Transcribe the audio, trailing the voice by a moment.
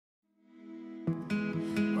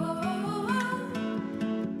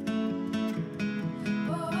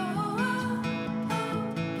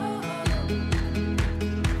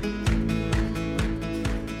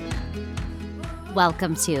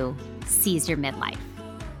Welcome to Seize Your Midlife,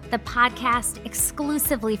 the podcast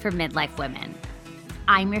exclusively for midlife women.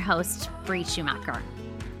 I'm your host, Bree Schumacher.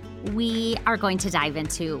 We are going to dive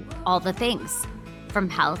into all the things, from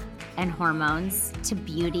health and hormones to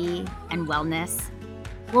beauty and wellness.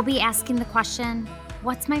 We'll be asking the question,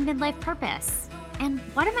 what's my midlife purpose? And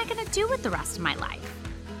what am I going to do with the rest of my life?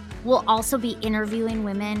 We'll also be interviewing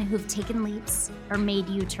women who've taken leaps or made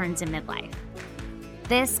U-turns in midlife.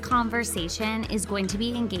 This conversation is going to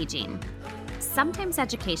be engaging, sometimes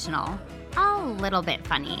educational, a little bit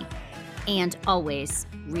funny, and always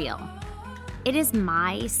real. It is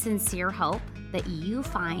my sincere hope that you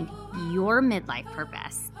find your midlife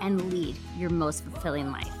purpose and lead your most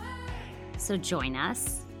fulfilling life. So join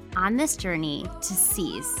us on this journey to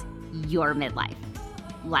seize your midlife.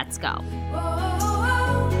 Let's go.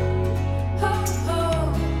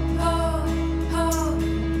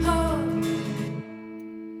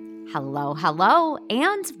 Hello,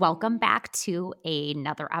 and welcome back to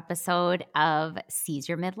another episode of Seize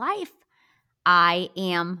Your Midlife. I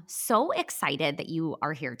am so excited that you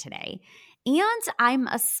are here today, and I'm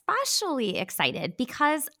especially excited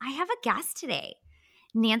because I have a guest today.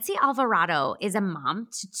 Nancy Alvarado is a mom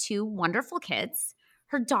to two wonderful kids,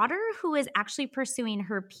 her daughter who is actually pursuing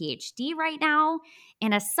her PhD right now,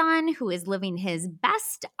 and a son who is living his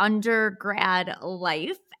best undergrad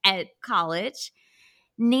life at college.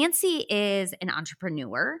 Nancy is an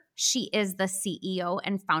entrepreneur. She is the CEO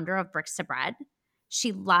and founder of Bricks to Bread.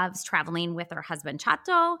 She loves traveling with her husband,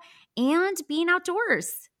 Chato, and being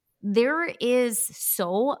outdoors. There is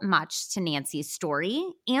so much to Nancy's story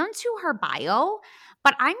and to her bio,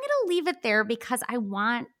 but I'm going to leave it there because I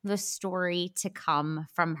want the story to come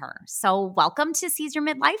from her. So welcome to Seize Your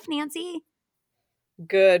Midlife, Nancy.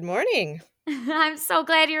 Good morning. I'm so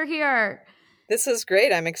glad you're here. This is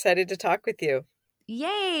great. I'm excited to talk with you.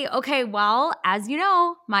 Yay. Okay. Well, as you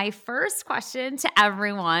know, my first question to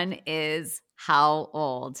everyone is, how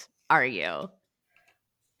old are you?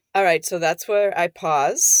 All right. So that's where I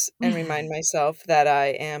pause and remind myself that I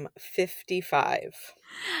am 55.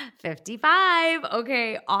 55.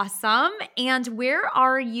 Okay. Awesome. And where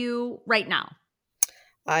are you right now?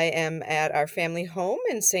 I am at our family home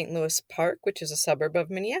in St. Louis Park, which is a suburb of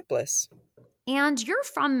Minneapolis. And you're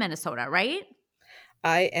from Minnesota, right?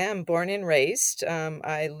 I am born and raised.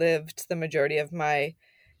 I lived the majority of my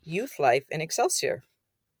youth life in Excelsior.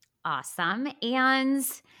 Awesome. And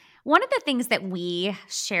one of the things that we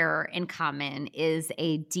share in common is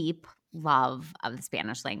a deep love of the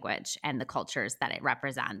Spanish language and the cultures that it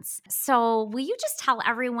represents. So will you just tell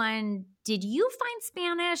everyone, did you find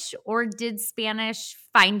Spanish or did Spanish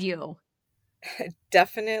find you?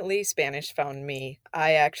 Definitely Spanish found me.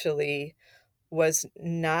 I actually was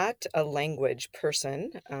not a language person.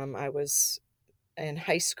 I was in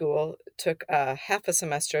high school, took half a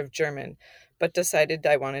semester of German, but decided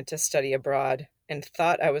I wanted to study abroad and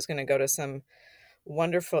thought I was going to go to some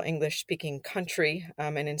wonderful English-speaking country.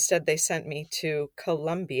 And instead they sent me to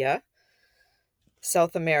Colombia,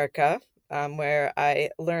 South America, where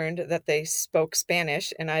I learned that they spoke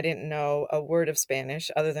Spanish, and I didn't know a word of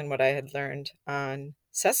Spanish other than what I had learned on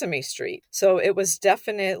Sesame Street. So it was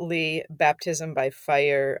definitely baptism by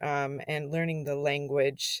fire, and learning the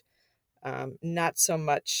language, not so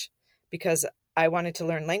much because I wanted to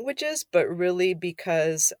learn languages, but really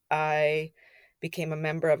because I became a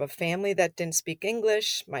member of a family that didn't speak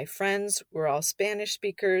English. My friends were all Spanish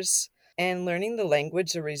speakers, and learning the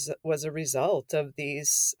language was a result of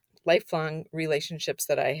these lifelong relationships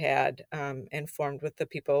that I had and formed with the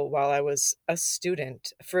people while I was a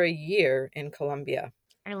student for a year in Colombia.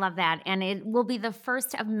 I love that. And it will be the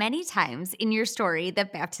first of many times in your story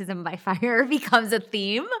that baptism by fire becomes a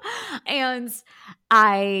theme. And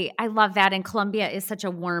I love that. And Colombia is such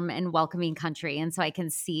a warm and welcoming country. And so I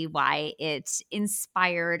can see why it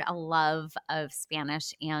inspired a love of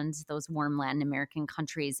Spanish and those warm Latin American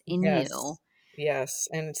countries in you. Yes.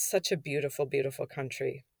 And it's such a beautiful, beautiful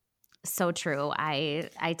country. So true. I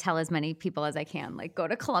tell as many people as I can, like, go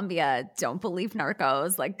to Colombia. Don't believe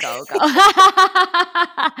narcos. Like, go.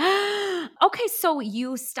 Okay, so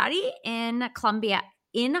you study in Colombia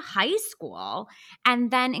in high school, and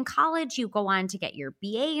then in college you go on to get your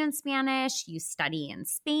BA in Spanish. You study in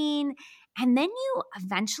Spain, and then you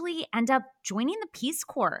eventually end up joining the Peace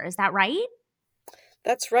Corps. Is that right?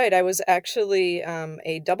 That's right. I was actually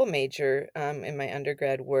a double major in my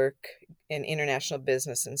undergrad work in international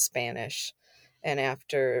business and Spanish. And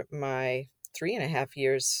after my 3.5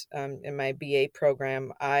 years in my BA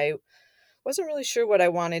program, I wasn't really sure what I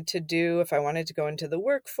wanted to do, if I wanted to go into the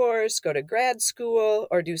workforce, go to grad school,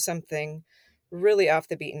 or do something really off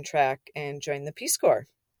the beaten track and join the Peace Corps.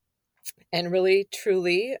 And really,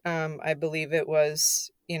 truly, I believe it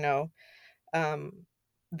was, um,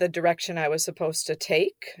 the direction I was supposed to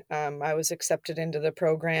take. I was accepted into the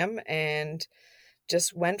program and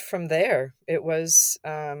just went from there. It was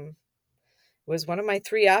one of my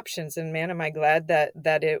three options, and man, am I glad that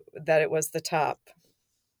it was the top.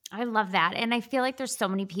 I love that. And I feel like there's so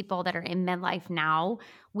many people that are in midlife now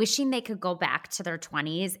wishing they could go back to their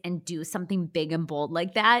 20s and do something big and bold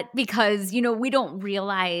like that because, we don't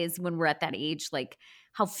realize when we're at that age, like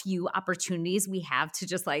how few opportunities we have to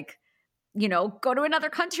just like, go to another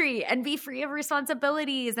country and be free of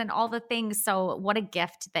responsibilities and all the things. So, what a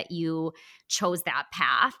gift that you chose that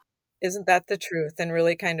path. Isn't that the truth? And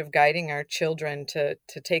really kind of guiding our children to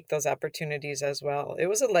take those opportunities as well. It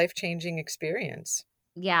was a life-changing experience.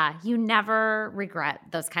 Yeah, you never regret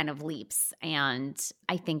those kind of leaps. And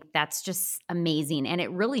I think that's just amazing. And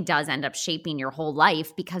it really does end up shaping your whole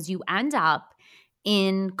life because you end up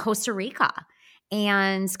in Costa Rica.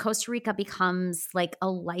 And Costa Rica becomes like a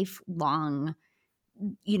lifelong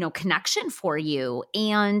connection for you.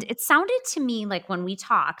 And it sounded to me like when we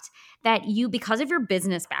talked that you, because of your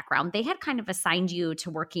business background, they had kind of assigned you to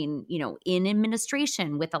working, in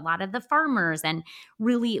administration with a lot of the farmers. And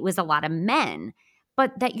really, it was a lot of men.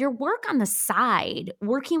 But that your work on the side,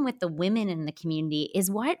 working with the women in the community, is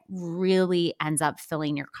what really ends up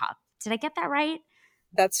filling your cup. Did I get that right?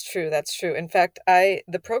 That's true. That's true. In fact,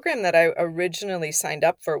 the program that I originally signed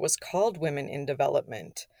up for was called Women in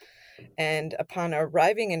Development. And upon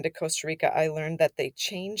arriving into Costa Rica, I learned that they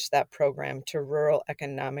changed that program to rural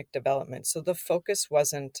economic development. So the focus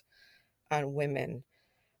wasn't on women.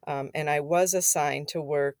 And I was assigned to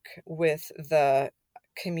work with the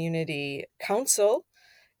community council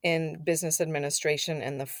in business administration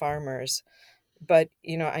and the farmers. But,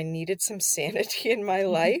 I needed some sanity in my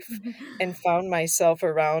life and found myself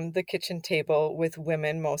around the kitchen table with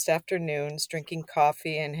women most afternoons, drinking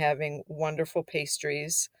coffee and having wonderful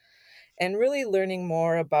pastries and really learning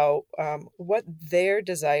more about what their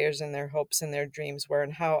desires and their hopes and their dreams were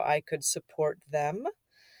and how I could support them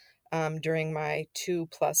during my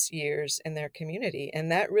 2+ years in their community.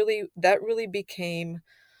 And that really became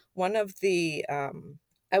one of the,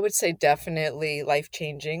 I would say, definitely life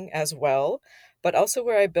changing as well, but also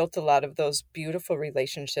where I built a lot of those beautiful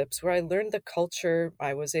relationships, where I learned the culture.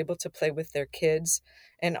 I was able to play with their kids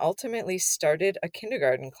and ultimately started a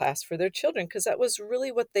kindergarten class for their children, because that was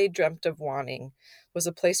really what they dreamt of wanting, was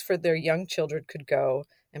a place for their young children could go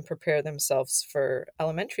and prepare themselves for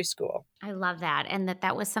elementary school. I love that. And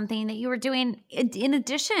that was something that you were doing in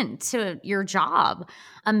addition to your job.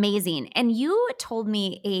 Amazing. And you told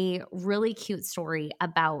me a really cute story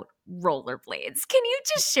about rollerblades. Can you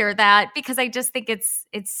just share that? Because I just think it's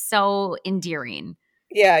so endearing.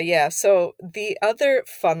 Yeah, yeah. So the other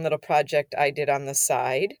fun little project I did on the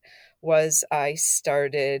side was I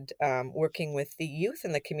started working with the youth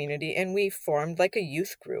in the community, and we formed like a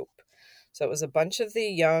youth group. So it was a bunch of the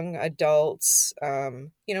young adults.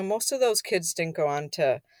 Most of those kids didn't go on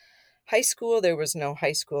to high school. There was no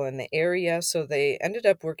high school in the area. So they ended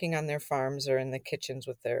up working on their farms or in the kitchens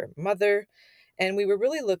with their mother. And we were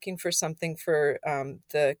really looking for something for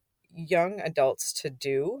the young adults to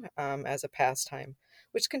do as a pastime,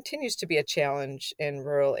 which continues to be a challenge in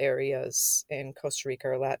rural areas in Costa Rica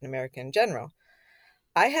or Latin America in general.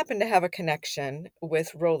 I happen to have a connection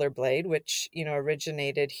with rollerblade, which,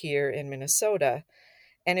 originated here in Minnesota.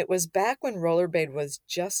 And it was back when rollerblade was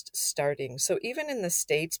just starting. So even in the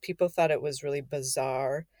States, people thought it was really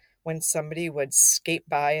bizarre when somebody would skate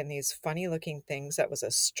by in these funny looking things that was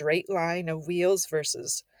a straight line of wheels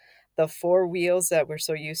versus the four wheels that we're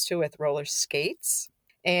so used to with roller skates.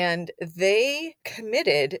 And they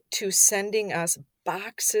committed to sending us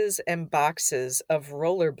boxes and boxes of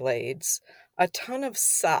rollerblades, a ton of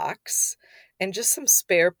socks, and just some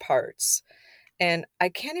spare parts. And I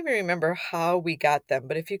can't even remember how we got them,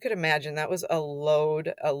 but if you could imagine, that was a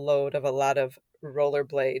load of a lot of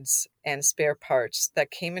rollerblades and spare parts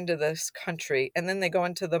that came into this country. And then they go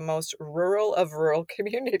into the most rural of rural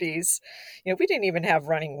communities. We didn't even have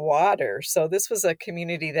running water. So this was a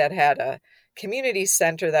community that had a community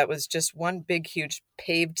center that was just one big, huge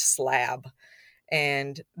paved slab.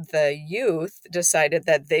 And the youth decided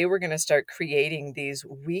that they were going to start creating these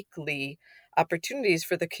weekly opportunities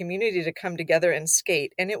for the community to come together and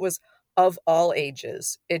skate. And it was of all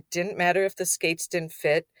ages. It didn't matter if the skates didn't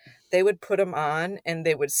fit. They would put them on and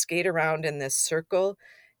they would skate around in this circle.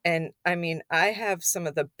 And I mean, I have some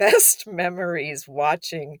of the best memories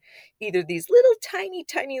watching either these little tiny,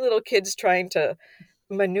 tiny little kids trying to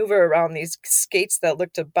maneuver around these skates that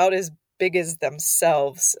looked about as big as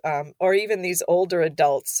themselves, or even these older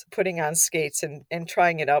adults putting on skates and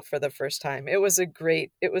trying it out for the first time. It was a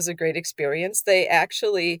great experience. They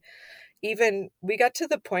actually, even we got to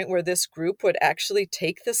the point where this group would actually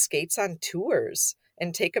take the skates on tours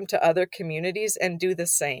and take them to other communities and do the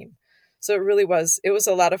same. So it was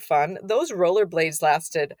a lot of fun. Those rollerblades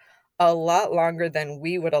lasted a lot longer than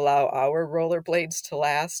we would allow our rollerblades to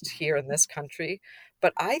last here in this country.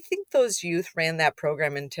 But I think those youth ran that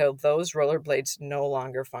program until those rollerblades no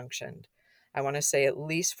longer functioned. I want to say at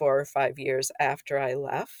least 4 or 5 years after I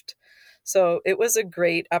left. So it was a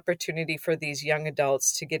great opportunity for these young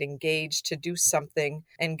adults to get engaged, to do something,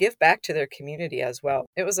 and give back to their community as well.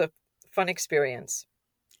 It was a fun experience.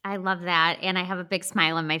 I love that. And I have a big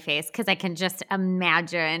smile on my face because I can just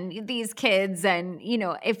imagine these kids. And,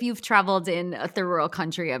 if you've traveled in a third world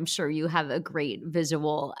country, I'm sure you have a great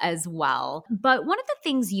visual as well. But one of the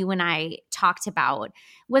things you and I talked about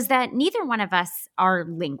was that neither one of us are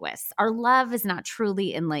linguists. Our love is not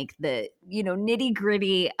truly in like the, nitty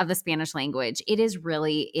gritty of the Spanish language. It is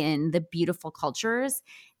really in the beautiful cultures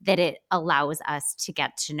that it allows us to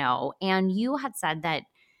get to know. And you had said that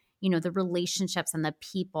the relationships and the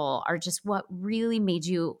people are just what really made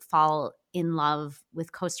you fall in love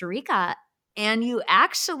with Costa Rica. And you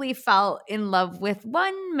actually fell in love with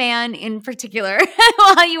one man in particular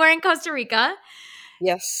while you were in Costa Rica.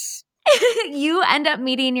 Yes. You end up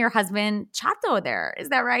meeting your husband, Chato, there. Is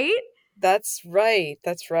that right? That's right.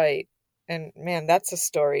 That's right. And man, that's a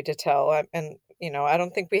story to tell. And, I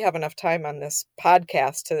don't think we have enough time on this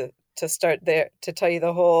podcast to start there to tell you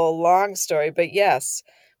the whole long story. But yes,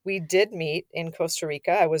 we did meet in Costa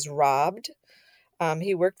Rica. I was robbed.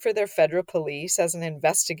 He worked for their federal police as an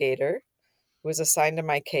investigator who was assigned to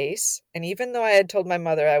my case. And even though I had told my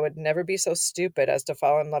mother I would never be so stupid as to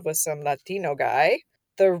fall in love with some Latino guy,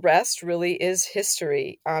 the rest really is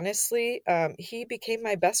history. Honestly, he became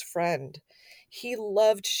my best friend. He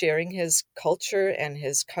loved sharing his culture and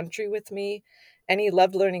his country with me. And he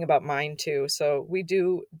loved learning about mine too. So we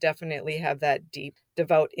do definitely have that deep,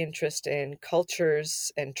 devout interest in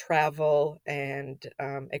cultures and travel and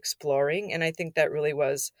exploring. And I think that really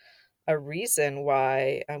was a reason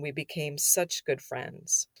why we became such good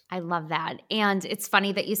friends. I love that. And it's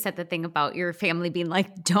funny that you said the thing about your family being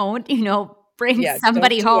like, don't, bring Yeah, don't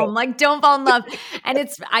somebody do home. it. Like, don't fall in love. And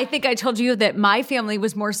I think I told you that my family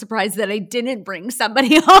was more surprised that I didn't bring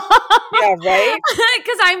somebody home. Yeah, right?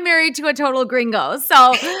 Because I'm married to a total gringo.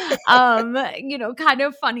 So, kind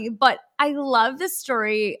of funny. But I love the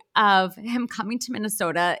story of him coming to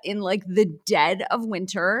Minnesota in like the dead of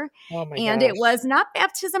winter. Oh my And gosh. it was not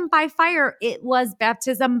baptism by fire, it was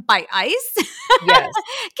baptism by ice. Yes.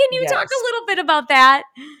 Can you talk a little bit about that?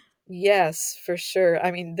 Yes, for sure.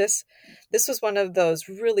 I mean, this was one of those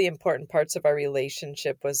really important parts of our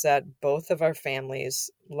relationship, was that both of our families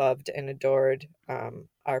loved and adored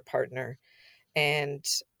our partner. And,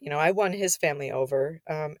 I won his family over,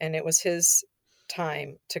 and it was his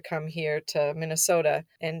time to come here to Minnesota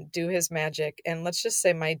and do his magic. And let's just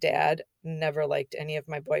say my dad never liked any of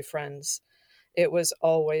my boyfriends. It was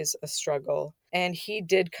always a struggle. And he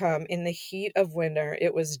did come in the heat of winter.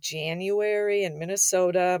 It was January in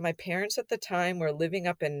Minnesota. My parents at the time were living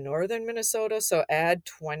up in northern Minnesota, so add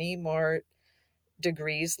 20 more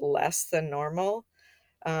degrees less than normal.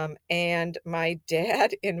 And my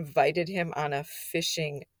dad invited him on a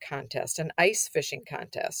fishing contest, an ice fishing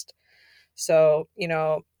contest. So,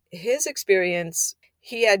 his experience,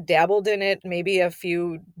 he had dabbled in it maybe a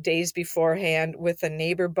few days beforehand with a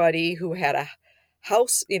neighbor buddy who had a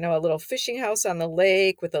house, a little fishing house on the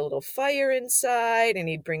lake with a little fire inside, and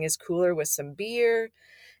he'd bring his cooler with some beer.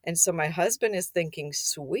 And so my husband is thinking,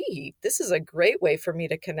 sweet, this is a great way for me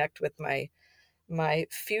to connect with my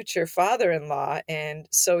future father-in-law. And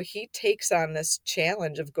so he takes on this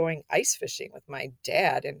challenge of going ice fishing with my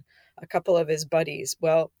dad and a couple of his buddies.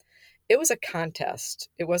 Well, it was a contest.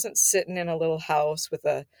 It wasn't sitting in a little house with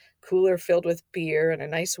a cooler filled with beer and a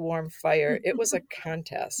nice warm fire. It was a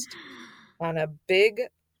contest on a big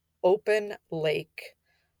open lake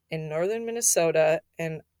in northern Minnesota.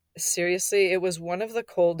 And seriously, it was one of the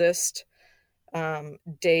coldest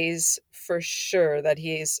days for sure that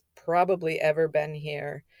he's probably ever been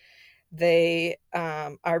here. They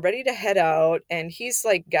are ready to head out, and he's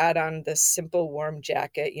like got on this simple warm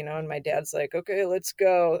jacket, and my dad's like, okay, let's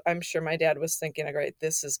go. I'm sure my dad was thinking, all right,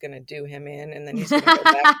 this is going to do him in, and then he's going to go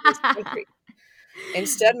back to his country.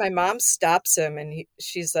 Instead, my mom stops him, and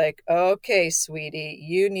she's like, okay, sweetie,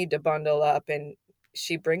 you need to bundle up. And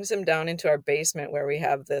she brings him down into our basement where we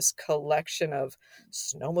have this collection of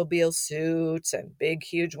snowmobile suits and big,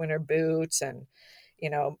 huge winter boots and,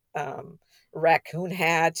 raccoon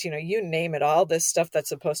hats, you name it, all this stuff that's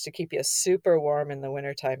supposed to keep you super warm in the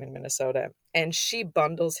wintertime in Minnesota. And she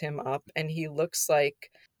bundles him up and he looks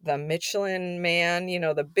like the Michelin man,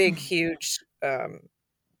 the big, huge,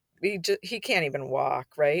 he can't even walk,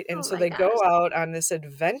 right? And Oh so my they gosh. go out on this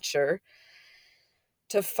adventure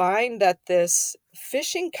to find that this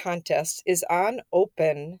fishing contest is on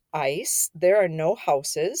open ice. There are no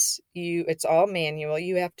houses. It's all manual.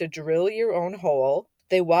 You have to drill your own hole.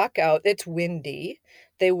 They walk out. It's windy.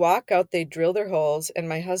 They walk out, they drill their holes, and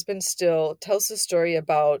my husband still tells the story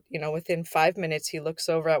about, within 5 minutes, he looks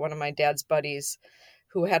over at one of my dad's buddies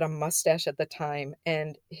who had a mustache at the time,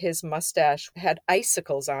 and his mustache had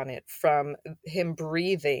icicles on it from him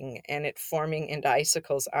breathing and it forming into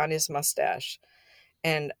icicles on his mustache.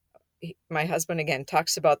 And my husband again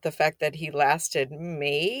talks about the fact that he lasted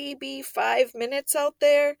maybe 5 minutes out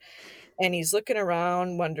there, and he's looking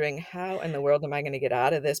around wondering, how in the world am I going to get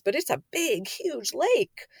out of this? But it's a big, huge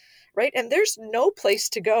lake, right? And there's no place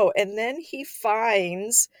to go. And then he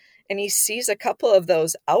finds and he sees a couple of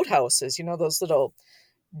those outhouses, those little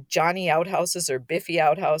Johnny outhouses or Biffy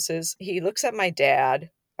outhouses. He looks at my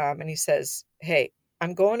dad and he says, "Hey,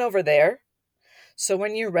 I'm going over there. So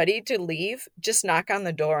when you're ready to leave, just knock on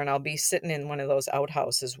the door and I'll be sitting in one of those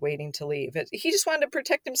outhouses waiting to leave." He just wanted to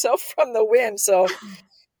protect himself from the wind. So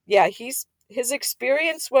yeah, his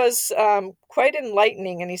experience was quite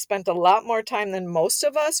enlightening, and he spent a lot more time than most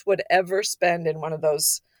of us would ever spend in one of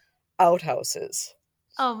those outhouses.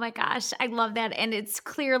 Oh my gosh, I love that. And it's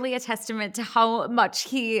clearly a testament to how much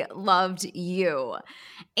he loved you.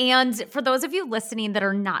 And for those of you listening that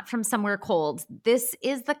are not from somewhere cold, this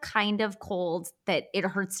is the kind of cold that it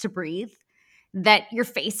hurts to breathe, that your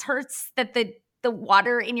face hurts, that the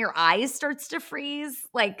water in your eyes starts to freeze,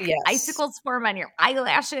 like Yes. icicles form on your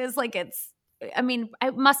eyelashes. Like it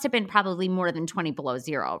must have been probably more than 20 below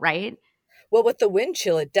zero, right? Well, with the wind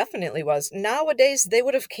chill, it definitely was. Nowadays, they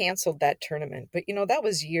would have canceled that tournament, but that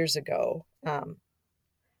was years ago. Oh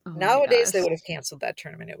my Nowadays, they gosh. would have canceled that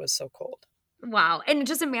tournament. It was so cold. Wow. And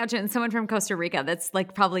just imagine someone from Costa Rica that's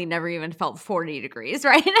like probably never even felt 40 degrees,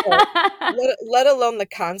 right? Right. Let alone the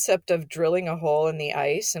concept of drilling a hole in the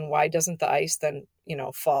ice, and why doesn't the ice then,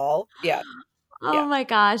 fall? Yeah, Oh yeah, my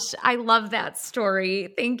gosh. I love that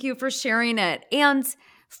story. Thank you for sharing it. And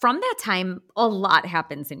from that time, a lot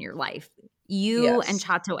happens in your life. You and yes.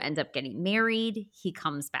 Chato end up getting married. He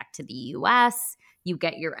comes back to the US. You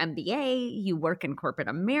get your MBA. You work in corporate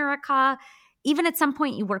America. Even at some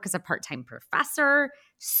point, you work as a part time professor.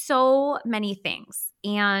 So many things.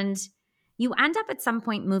 And you end up at some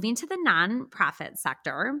point moving to the nonprofit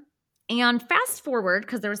sector. And fast forward,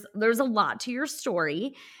 because there's a lot to your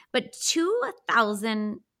story, but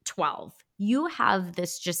 2012, you have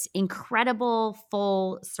this just incredible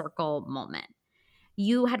full circle moment.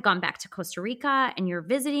 You had gone back to Costa Rica and you're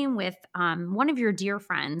visiting with one of your dear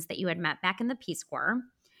friends that you had met back in the Peace Corps.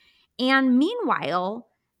 And meanwhile,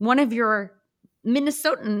 one of your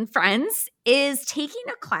Minnesotan friends is taking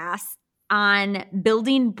a class on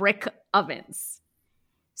building brick ovens.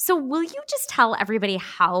 So, will you just tell everybody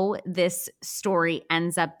how this story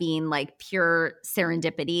ends up being like pure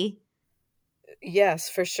serendipity? Yes,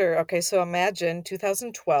 for sure. Okay, so imagine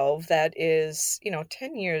 2012, that is,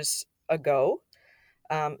 10 years ago.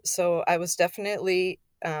 So I was definitely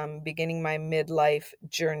beginning my midlife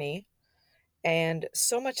journey. And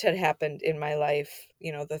so much had happened in my life,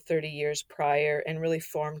 the 30 years prior, and really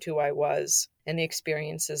formed who I was and the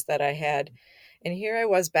experiences that I had. And here I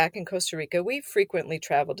was back in Costa Rica. We frequently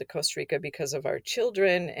traveled to Costa Rica because of our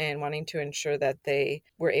children and wanting to ensure that they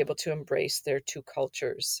were able to embrace their two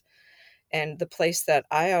cultures. And the place that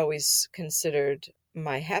I always considered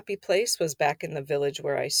my happy place was back in the village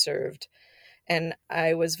where I served. And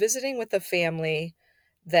I was visiting with a family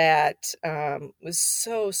that was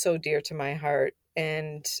so, so dear to my heart.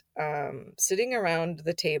 And sitting around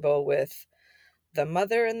the table with the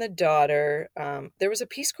mother and the daughter, there was a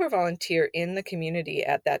Peace Corps volunteer in the community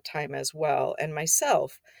at that time as well, and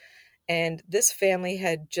myself. And this family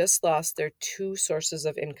had just lost their two sources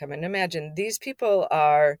of income. And imagine, these people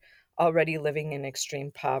are already living in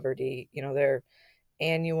extreme poverty. Their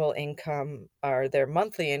annual income or their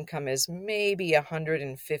monthly income is maybe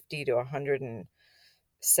 150 to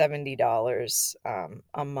 $170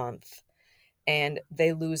 a month. And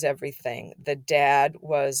they lose everything. The dad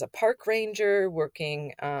was a park ranger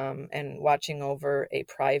working and watching over a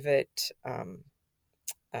private um,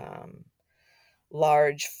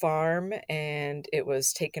 large farm, and it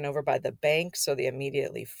was taken over by the bank, so they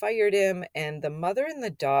immediately fired him. And the mother and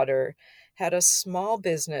the daughter had a small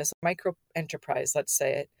business, micro enterprise, let's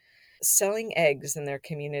say it, selling eggs in their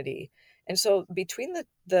community. And so between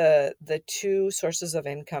the two sources of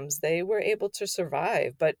incomes, they were able to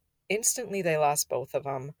survive, but instantly they lost both of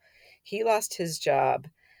them. He lost his job,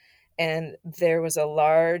 and there was a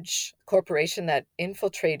large corporation that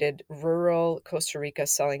infiltrated rural Costa Rica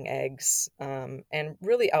selling eggs, and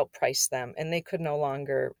really outpriced them. And they could no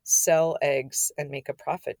longer sell eggs and make a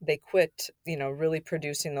profit. They quit, really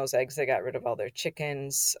producing those eggs. They got rid of all their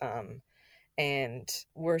chickens, and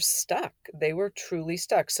were stuck. They were truly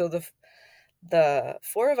stuck. So the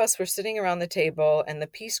four of us were sitting around the table, and the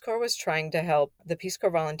Peace Corps was trying to help. The Peace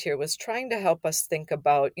Corps volunteer was trying to help us think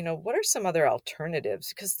about, what are some other alternatives?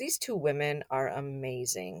 Because these two women are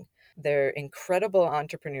amazing. They're incredible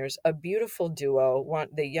entrepreneurs, a beautiful duo.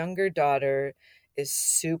 The younger daughter is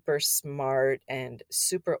super smart and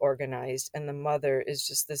super organized, and the mother is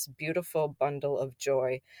just this beautiful bundle of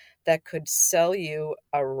joy that could sell you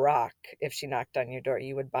a rock. If she knocked on your door,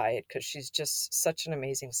 you would buy it, because she's just such an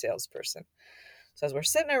amazing salesperson. So as we're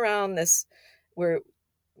sitting around this, we're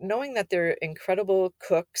knowing that they're incredible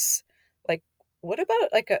cooks. Like, what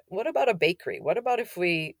about a bakery? What about if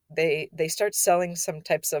they start selling some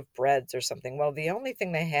types of breads or something? Well, the only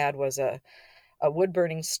thing they had was a wood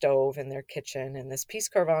burning stove in their kitchen, and this Peace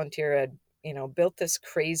Corps volunteer had, built this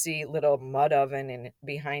crazy little mud oven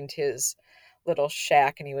behind his little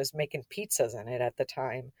shack, and he was making pizzas in it at the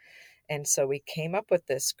time. And so we came up with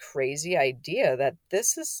this crazy idea that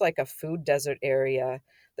this is like a food desert area.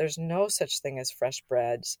 There's no such thing as fresh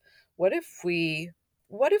breads. What if we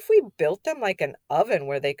built them like an oven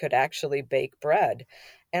where they could actually bake bread?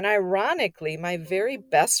 And ironically, my very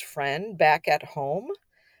best friend back at home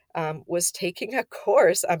was taking a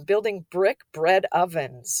course on building brick bread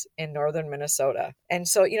ovens in northern Minnesota. And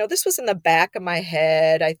so, this was in the back of my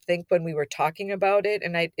head, I think, when we were talking about it,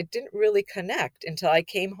 and it didn't really connect until I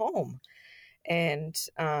came home. And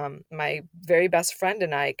my very best friend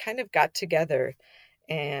and I kind of got together,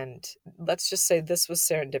 and let's just say this was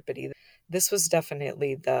serendipity. This was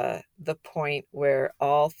definitely the point where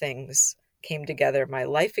all things came together. My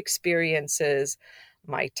life experiences,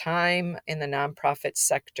 my time in the nonprofit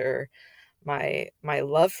sector, my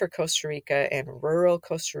love for Costa Rica and rural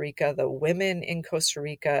Costa Rica, the women in Costa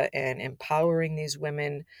Rica, and empowering these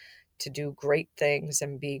women to do great things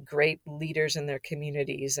and be great leaders in their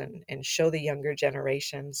communities, and show the younger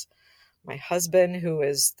generations. My husband, who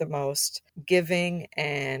is the most giving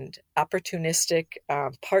and opportunistic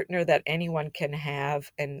partner that anyone can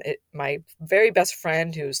have, and my very best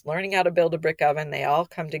friend who's learning how to build a brick oven, they all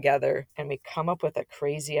come together and we come up with a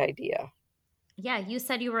crazy idea. Yeah, you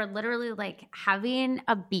said you were literally like having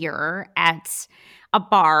a beer at a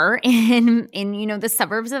bar in the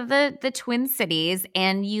suburbs of the Twin Cities,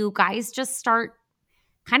 and you guys just start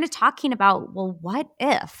kind of talking about, well, what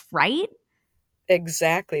if, right?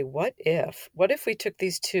 Exactly. What if? What if we took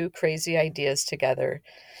these two crazy ideas together?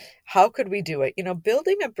 How could we do it?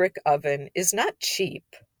 Building a brick oven is not cheap,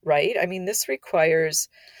 right? I mean, this requires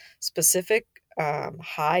specific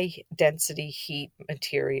high density heat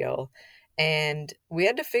material. And we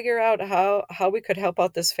had to figure out how we could help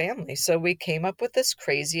out this family. So we came up with this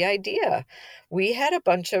crazy idea. We had a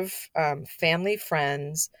bunch of family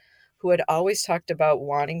friends who had always talked about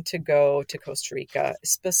wanting to go to Costa Rica,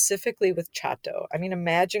 specifically with Chato. I mean,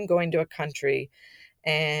 imagine going to a country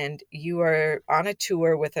and you are on a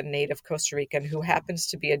tour with a native Costa Rican who happens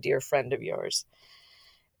to be a dear friend of yours.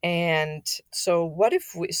 And so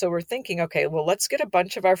we're thinking, okay, well, let's get a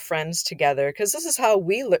bunch of our friends together, because this is how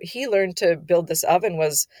he learned to build this oven,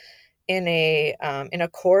 was in a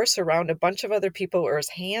course around a bunch of other people. It was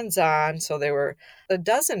hands-on. So there were a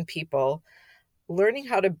dozen people learning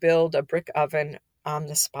how to build a brick oven on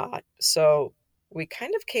the spot. So we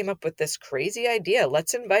kind of came up with this crazy idea.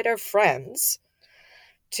 Let's invite our friends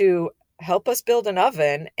to help us build an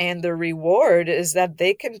oven, and the reward is that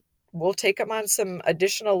we'll take them on some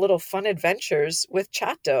additional little fun adventures with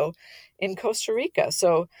Chato in Costa Rica.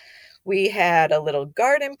 So we had a little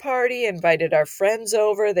garden party, invited our friends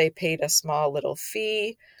over. They paid a small little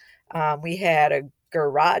fee. We had a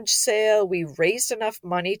garage sale. We raised enough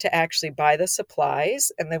money to actually buy the supplies.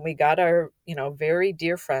 And then we got our, very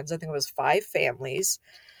dear friends, I think it was 5 families,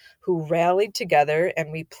 who rallied together,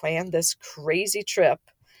 and we planned this crazy trip,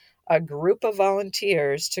 a group of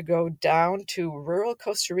volunteers to go down to rural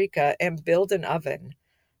Costa Rica and build an oven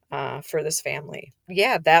for this family.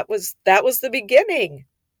 Yeah, that was the beginning.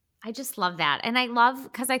 I just love that. And I love,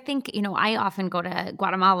 because I think, I often go to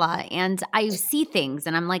Guatemala and I see things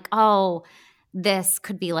and I'm like, oh, this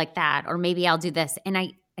could be like that, or maybe I'll do this.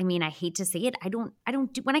 And I mean, I hate to say it. I don't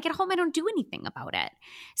do, when I get home, I don't do anything about it.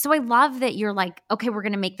 So I love that you're like, okay, we're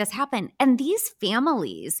going to make this happen. And these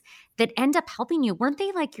families that end up helping you, weren't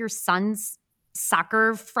they like your son's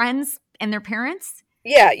soccer friends and their parents?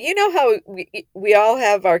 Yeah, you know how we all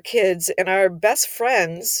have our kids and our best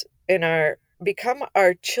friends and our become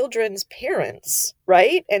our children's parents,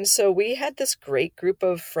 right? And so we had this great group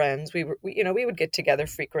of friends. We would get together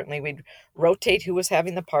frequently. We'd rotate who was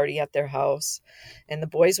having the party at their house, and the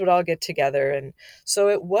boys would all get together. And so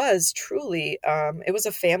it was truly, it was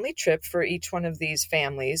a family trip for each one of these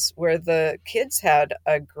families where the kids had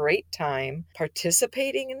a great time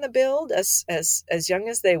participating in the build as young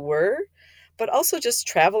as they were, but also just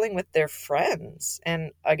traveling with their friends.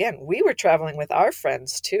 And again, we were traveling with our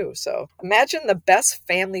friends too. So imagine the best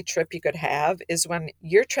family trip you could have is when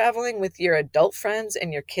you're traveling with your adult friends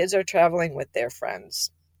and your kids are traveling with their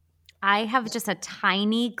friends. I have just a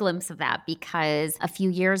tiny glimpse of that because a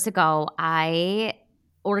few years ago, I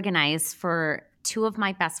organized for two of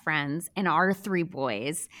my best friends and our three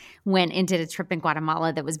boys went and did a trip in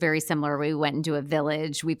Guatemala that was very similar. We went into a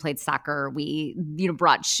village, we played soccer, we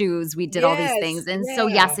brought shoes, we did all these Yes, things. And so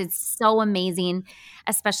yeah. yes, it's so amazing,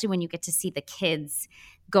 especially when you get to see the kids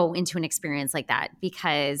go into an experience like that,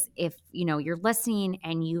 because if you're listening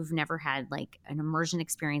and you've never had like an immersion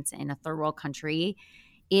experience in a third world country,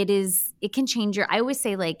 it can change I always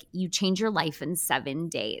say, like, you change your life in 7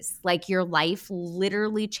 days. Like, your life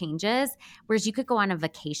literally changes. Whereas you could go on a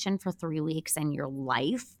vacation for 3 weeks and your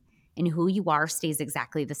life and who you are stays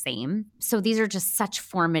exactly the same. So these are just such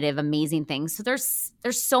formative, amazing things. So there's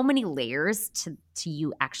so many layers to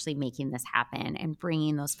you actually making this happen and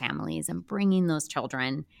bringing those families and bringing those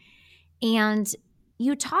children. And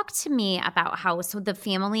you talked to me about how, so the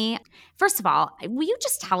family, first of all, will you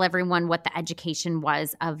just tell everyone what the education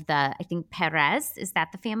was of I think Perez, is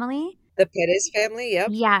that the family? The Perez family, yep.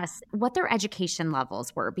 Yes, what their education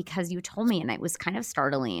levels were, because you told me and it was kind of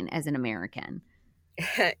startling as an American.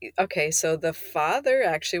 Okay, so the father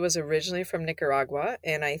actually was originally from Nicaragua,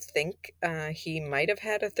 and I think he might have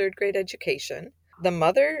had a third grade education. The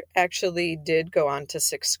mother actually did go on to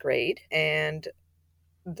sixth grade, and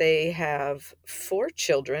they have four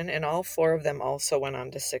children, and all four of them also went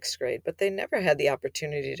on to sixth grade, but they never had the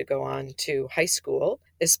opportunity to go on to high school,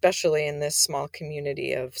 especially in this small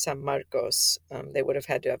community of San Marcos. They would have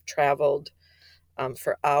had to have traveled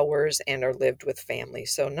for hours and or lived with family.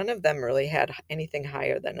 So none of them really had anything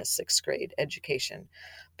higher than a sixth grade education.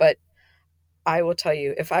 But I will tell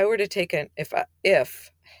you, if I were to take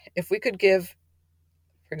if we could give,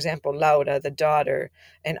 for example, Laura, the daughter,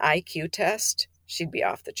 an IQ test, she'd be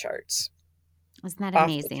off the charts. Isn't that Off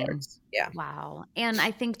the amazing? charts. Yeah. Wow. And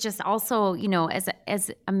I think just also,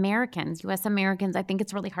 as Americans, US Americans, I think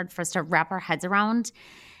it's really hard for us to wrap our heads around,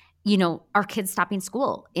 our kids stopping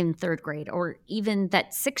school in third grade, or even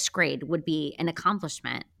that sixth grade would be an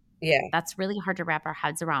accomplishment. Yeah. That's really hard to wrap our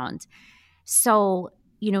heads around. So,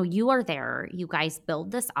 you are there, you guys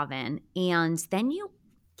build this oven, and then you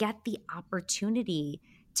get the opportunity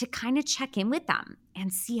to kind of check in with them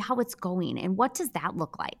and see how it's going. And what does that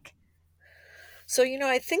look like? So,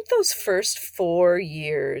 I think those first 4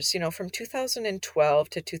 years, from 2012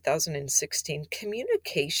 to 2016,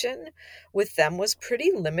 communication with them was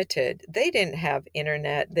pretty limited. They didn't have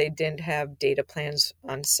internet, they didn't have data plans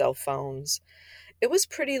on cell phones. It was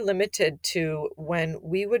pretty limited to when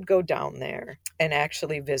we would go down there and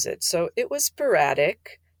actually visit. So it was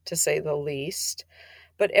sporadic, to say the least.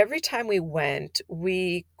 But every time we went,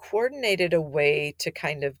 we coordinated a way to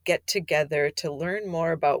kind of get together to learn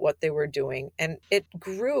more about what they were doing. And it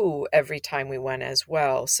grew every time we went as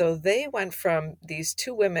well. So they went from these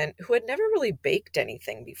two women who had never really baked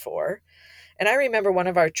anything before. And I remember one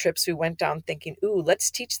of our trips, we went down thinking, ooh,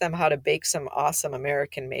 let's teach them how to bake some awesome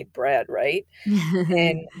American made bread, right?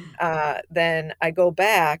 And then I go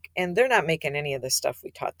back and they're not making any of the stuff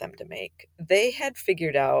we taught them to make. They had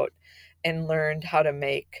figured out and learned how to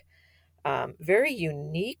make very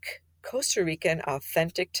unique Costa Rican,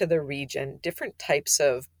 authentic to the region, different types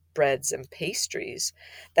of breads and pastries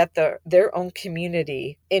that their own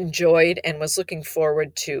community enjoyed and was looking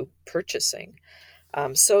forward to purchasing.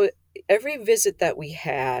 So every visit that we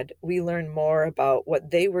had, we learned more about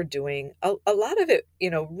what they were doing. A lot of it,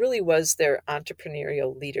 really was their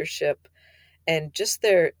entrepreneurial leadership and just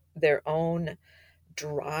their own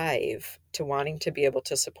drive to wanting to be able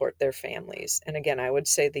to support their families. And again, I would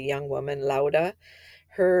say the young woman, Laura,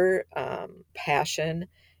 her passion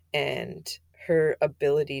and her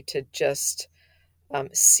ability to just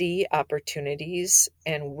see opportunities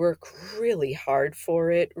and work really hard for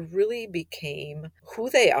it really became who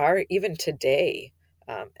they are even today.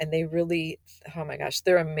 And they really, oh my gosh,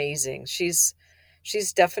 they're amazing. She's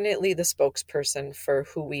definitely the spokesperson for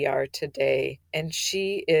who we are today, and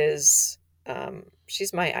she's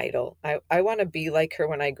my idol. I want to be like her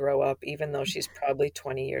when I grow up, even though she's probably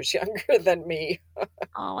 20 years younger than me.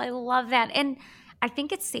 Oh, I love that. And I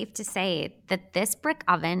think it's safe to say that this brick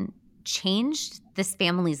oven changed this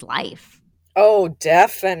family's life. Oh,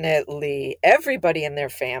 definitely. Everybody in their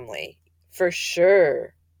family, for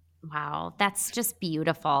sure. Wow, that's just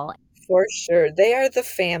beautiful. For sure. They are the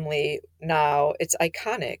family now. It's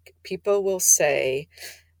iconic. People will say,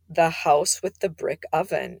 the house with the brick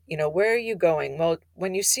oven. Where are you going? Well,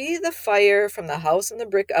 when you see the fire from the house and the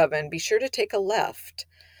brick oven, be sure to take a left.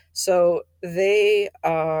 So they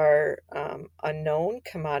are a known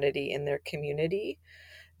commodity in their community.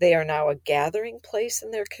 They are now a gathering place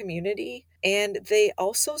in their community, and they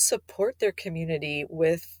also support their community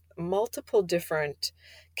with multiple different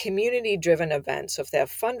community driven events. So if they have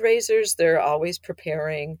fundraisers, they're always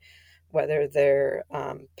preparing, whether they're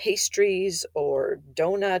pastries or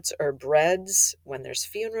donuts or breads. When there's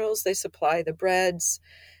funerals, they supply the breads.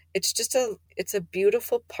 It's a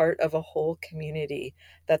beautiful part of a whole community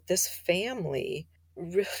that this family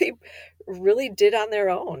really really did on their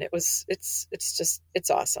own. It's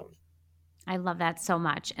awesome. I love that so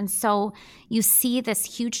much. And so you see this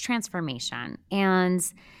huge transformation, and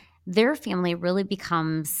their family really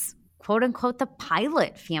becomes, quote unquote, the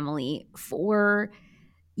pilot family for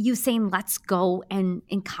you saying, let's go and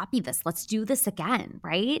copy this. Let's do this again,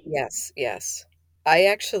 right? Yes, yes. I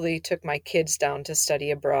actually took my kids down to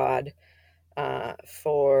study abroad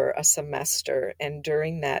for a semester, and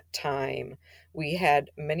during that time we had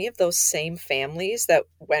many of those same families that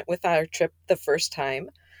went with our trip the first time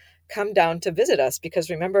come down to visit us, because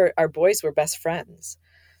remember, our boys were best friends.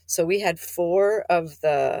 So we had 4 of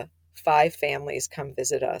the 5 families come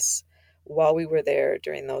visit us while we were there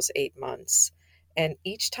during those 8 months. And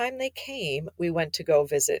each time they came, we went to go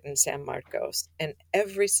visit in San Marcos. And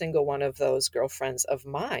every single one of those girlfriends of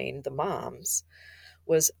mine, the moms,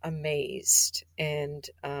 was amazed and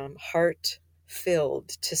heart filled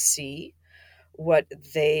to see what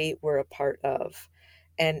they were a part of.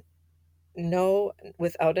 And no,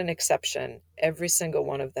 without an exception, every single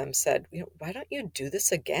one of them said, why don't you do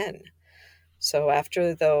this again? So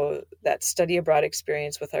after that study abroad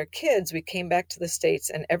experience with our kids, we came back to the States,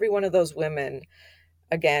 and every one of those women,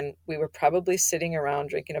 again, we were probably sitting around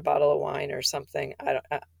drinking a bottle of wine or something. I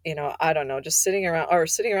don't know, just sitting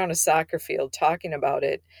around a soccer field talking about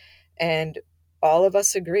it. And all of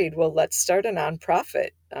us agreed, well, let's start a nonprofit.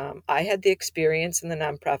 I had the experience in the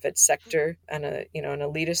nonprofit sector and in a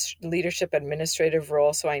leadership administrative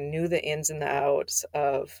role, so I knew the ins and the outs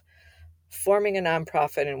of forming a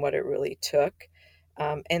nonprofit and what it really took.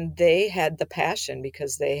 And they had the passion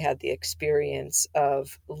because they had the experience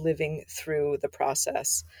of living through the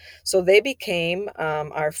process. So they became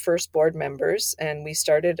our first board members, and we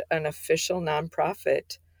started an official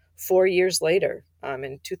nonprofit 4 years later,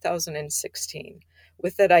 in 2016,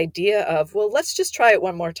 with that idea of, well, let's just try it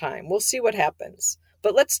one more time. We'll see what happens.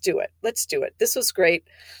 But let's do it. Let's do it. This was great.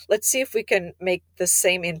 Let's see if we can make the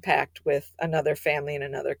same impact with another family in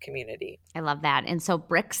another community. I love that. And so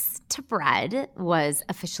Bricks to Bread was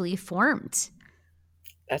officially formed.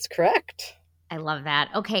 That's correct. I love that.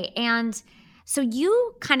 Okay. And so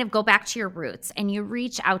you kind of go back to your roots and you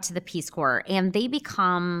reach out to the Peace Corps, and they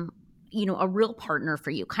become, a real partner for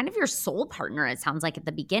you, kind of your soul partner, it sounds like at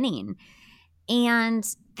the beginning. And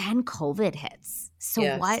then COVID hits. So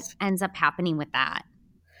Yes. what ends up happening with that?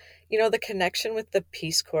 The connection with the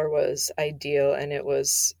Peace Corps was ideal, and it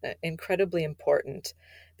was incredibly important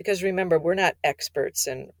because remember, we're not experts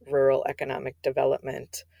in rural economic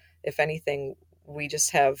development. If anything, we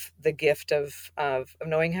just have the gift of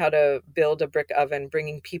knowing how to build a brick oven,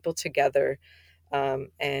 bringing people together,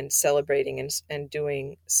 and celebrating and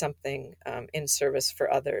doing something in service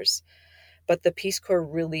for others. But the Peace Corps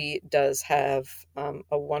really does have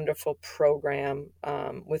a wonderful program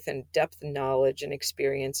with in-depth knowledge and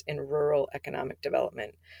experience in rural economic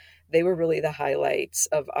development. They were really the highlights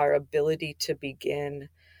of our ability to begin,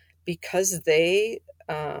 because they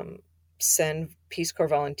send Peace Corps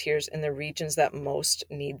volunteers in the regions that most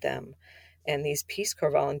need them. And these Peace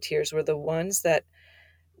Corps volunteers were the ones that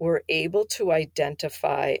were able to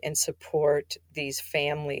identify and support these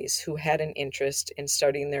families who had an interest in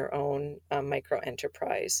starting their own micro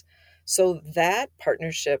enterprise. So that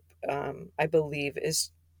partnership, I believe,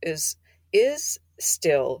 is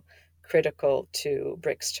still critical to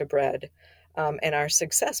Bricks to Bread and our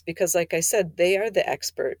success, because, like I said, they are the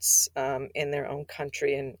experts in their own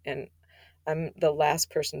country, and I'm the last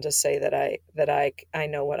person to say that I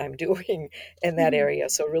know what I'm doing in that area.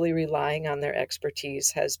 So really relying on their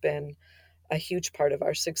expertise has been a huge part of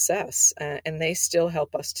our success, and they still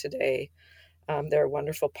help us today. They're a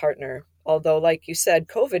wonderful partner. Although, like you said,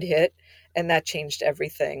 COVID hit, and that changed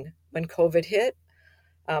everything. When COVID hit,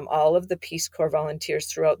 all of the Peace Corps volunteers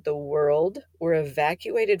throughout the world were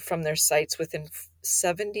evacuated from their sites within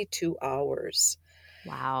 72 hours,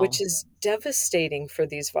 which Wow. is devastating for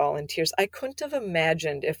these volunteers. I couldn't have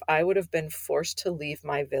imagined if I would have been forced to leave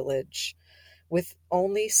my village with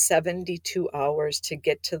only 72 hours to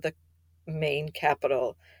get to the main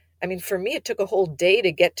capital. I mean, for me, it took a whole day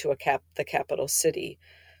to get to the capital city.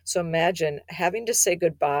 So imagine having to say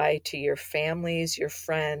goodbye to your families, your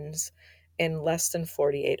friends in less than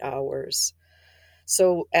 48 hours.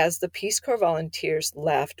 So as the Peace Corps volunteers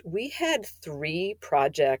left, we had three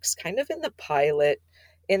projects kind of in the pilot,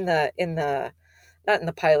 not in the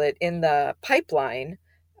pilot, in the pipeline,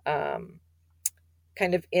 um,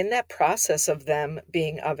 kind of in that process of them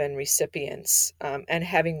being oven recipients, and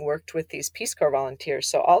having worked with these Peace Corps volunteers.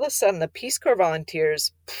 So all of a sudden, the Peace Corps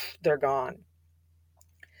volunteers, they're gone.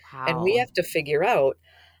 And we Wow. have to figure out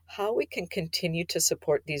how we can continue to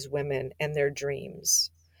support these women and their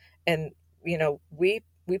dreams. And,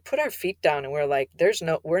 we put our feet down and we're like,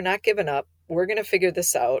 we're not giving up. We're going to figure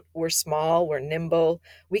this out. We're small, we're nimble,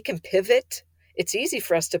 we can pivot. It's easy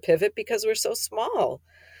for us to pivot because we're so small.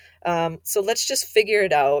 So let's just figure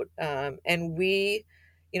it out. And we,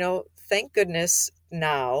 thank goodness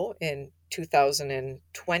now in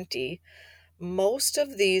 2020, most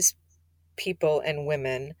of these people and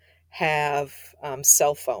women have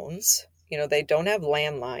cell phones. They don't have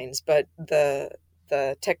landlines, but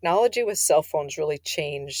the technology with cell phones really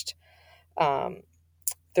changed um,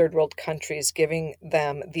 third world countries, giving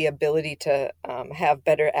them the ability to have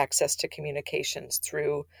better access to communications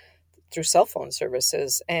through cell phone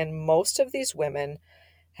services. And most of these women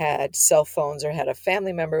had cell phones or had a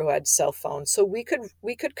family member who had cell phones, so we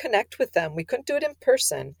could connect with them. We couldn't do it in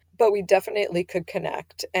person, but we definitely could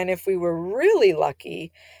connect. And if we were really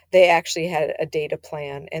lucky, they actually had a data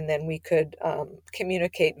plan, and then we could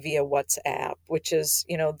communicate via WhatsApp, which is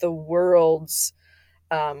the world's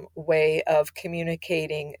way of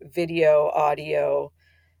communicating video, audio.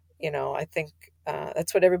 I think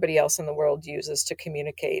that's what everybody else in the world uses to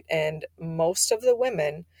communicate. And most of the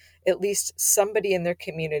women, at least somebody in their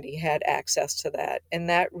community, had access to that. And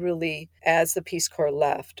that really, as the Peace Corps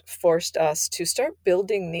left, forced us to start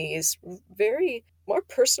building these very more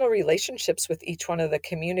personal relationships with each one of the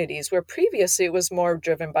communities, where previously it was more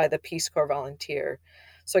driven by the Peace Corps volunteer.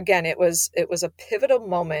 So again, it was a pivotal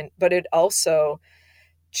moment, but it also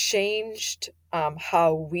changed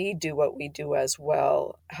how we do what we do as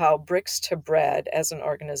well, how Bricks to Bread as an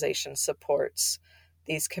organization supports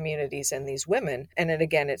these communities and these women. And then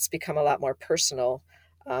again, it's become a lot more personal,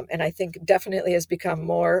 and I think definitely has become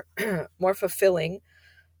more more fulfilling,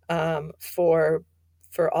 for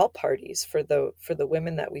all parties, for the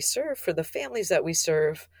women that we serve, for the families that we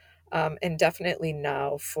serve, and definitely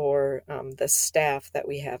now for the staff that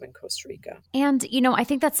we have in Costa Rica. And, I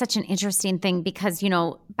think that's such an interesting thing because,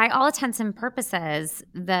 by all intents and purposes,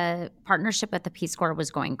 the partnership with the Peace Corps was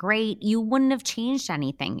going great. You wouldn't have changed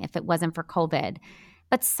anything if it wasn't for COVID.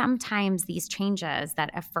 But sometimes these changes that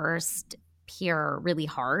at first appear really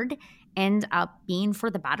hard end up being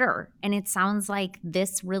for the better. And it sounds like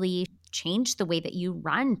this really changed the way that you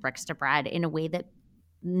run Bricks to Bread in a way that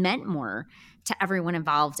meant more to everyone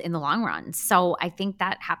involved in the long run. So I think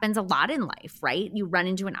that happens a lot in life, right? You run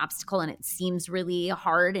into an obstacle and it seems really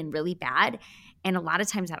hard and really bad. And a lot of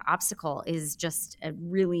times that obstacle is just a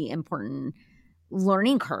really important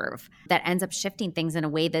learning curve that ends up shifting things in a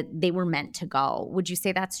way that they were meant to go. Would you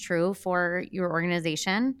say that's true for your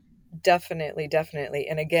organization? Definitely, definitely.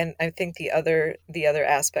 And again, I think the other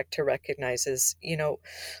aspect to recognize is,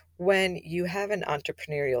 when you have an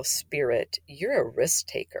entrepreneurial spirit, you're a risk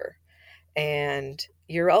taker. And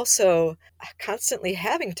you're also constantly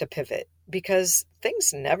having to pivot because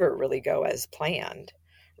things never really go as planned,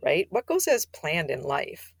 right? What goes as planned in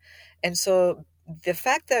life? And so the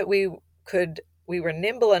fact that we were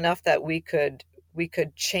nimble enough that we could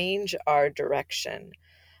change our direction.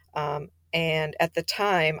 And at the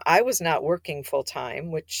time, I was not working full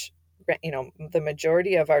time, which, the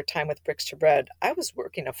majority of our time with Bricks to Bread, I was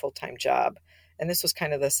working a full time job. And this was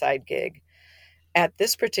kind of the side gig. At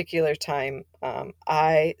this particular time,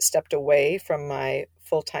 I stepped away from my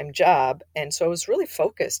full time job. And so I was really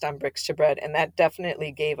focused on Bricks to Bread. And that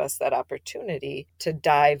definitely gave us that opportunity to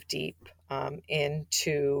dive deep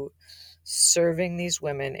into serving these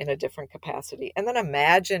women in a different capacity. And then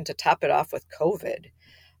imagine, to top it off, with COVID.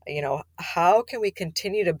 How can we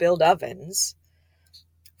continue to build ovens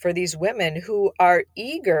for these women who are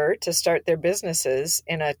eager to start their businesses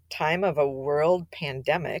in a time of a world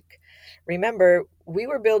pandemic? Remember, we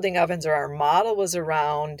were building ovens, or our model was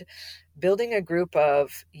around building a group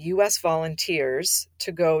of US volunteers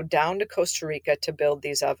to go down to Costa Rica to build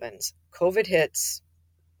these ovens. COVID hits.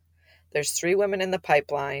 There's 3 women in the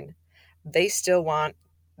pipeline. They still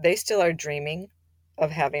are dreaming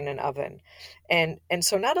of having an oven. And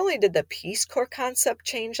so not only did the Peace Corps concept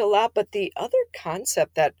change a lot, but the other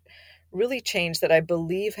concept that really changed, that I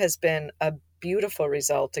believe has been a beautiful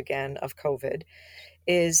result again of COVID,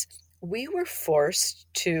 is we were forced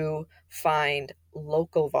to find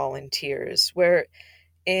local volunteers, where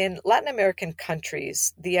in Latin American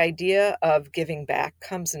countries, the idea of giving back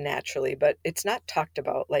comes naturally, but it's not talked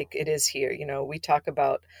about like it is here. We talk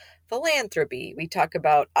about philanthropy, we talk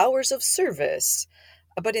about hours of service,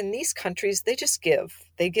 but in these countries, they just give.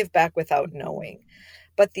 They give back without knowing.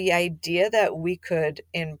 But the idea that we could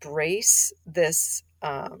embrace this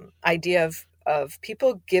idea of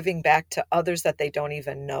people giving back to others that they don't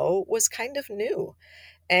even know was kind of new.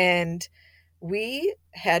 And we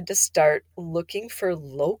had to start looking for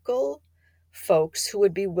local folks who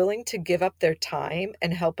would be willing to give up their time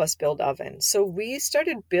and help us build ovens. So we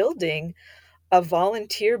started building a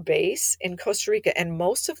volunteer base in Costa Rica, and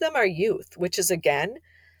most of them are youth, which is, again,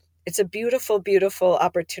 it's a beautiful, beautiful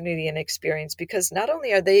opportunity and experience, because not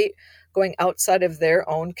only are they going outside of their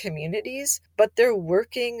own communities, but they're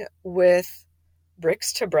working with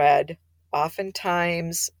Bricks to Bread,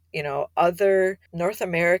 oftentimes, other North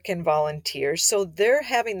American volunteers. So they're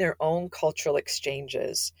having their own cultural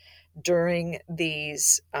exchanges during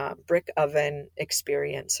these brick oven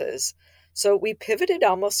experiences. So we pivoted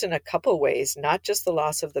almost in a couple ways, not just the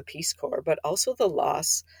loss of the Peace Corps, but also the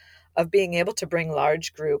loss of being able to bring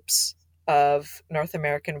large groups of North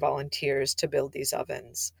American volunteers to build these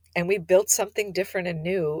ovens. And we built something different and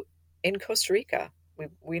new in Costa Rica.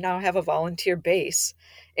 We now have a volunteer base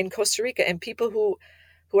in Costa Rica, and people who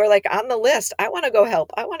are like on the list, I want to go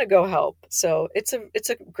help. I want to go help. So it's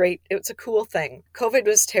a cool thing. COVID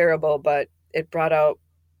was terrible, but it brought out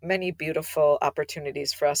many beautiful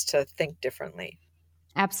opportunities for us to think differently.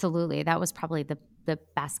 Absolutely. That was probably the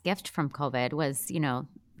best gift from COVID was,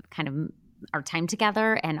 kind of our time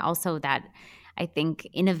together, and also that I think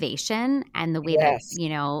innovation and the way that,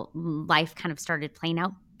 Yes. Life kind of started playing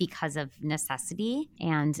out because of necessity.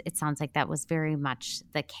 And it sounds like that was very much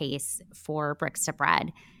the case for Bricks to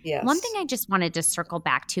Bread. One thing Yes. I just wanted to circle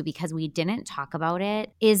back to, because we didn't talk about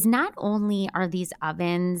it, is not only are these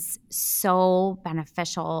ovens so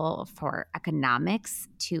beneficial for economics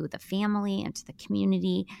to the family and to the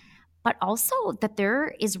community, but also that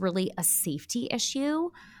there is really a safety issue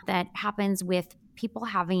that happens with people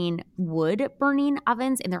having wood burning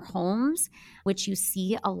ovens in their homes, which you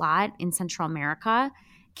see a lot in Central America.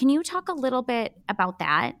 Can you talk a little bit about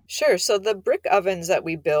that? Sure. So the brick ovens that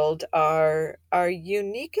we build are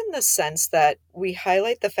unique in the sense that we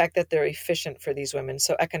highlight the fact that they're efficient for these women.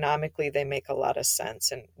 So economically, they make a lot of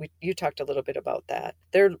sense. And you talked a little bit about that.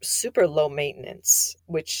 They're super low maintenance,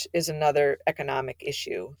 which is another economic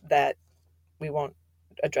issue that we won't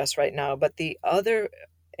address right now. But the other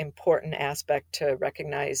important aspect to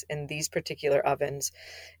recognize in these particular ovens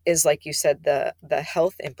is, like you said, the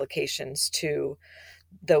health implications to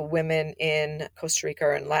the women in Costa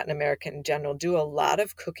Rica and Latin America in general do a lot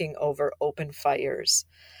of cooking over open fires.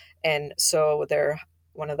 And so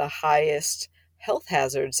one of the highest health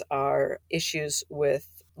hazards are issues with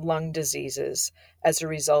lung diseases as a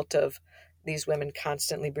result of these women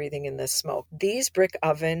constantly breathing in this smoke. These brick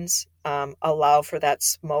ovens allow for that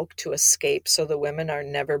smoke to escape, so the women are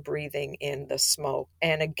never breathing in the smoke.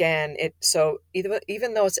 And again,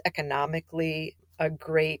 even though it's economically a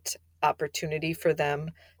great opportunity for them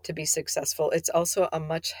to be successful, it's also a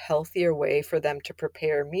much healthier way for them to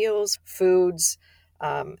prepare meals, foods,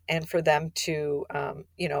 and for them to,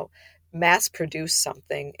 mass produce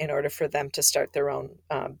something in order for them to start their own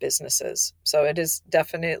businesses. So it is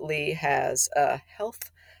definitely has a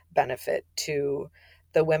health benefit to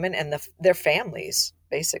the women and their families,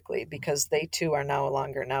 basically, because they too are no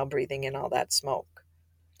longer now breathing in all that smoke.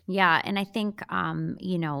 Yeah. And I think,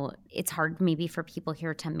 it's hard maybe for people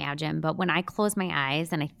here to imagine, but when I close my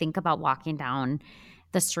eyes and I think about walking down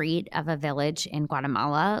the street of a village in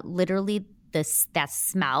Guatemala, literally that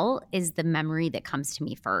smell is the memory that comes to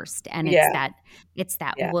me first. And Yeah, it's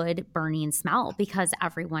that yeah, wood burning smell, because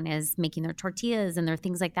everyone is making their tortillas and their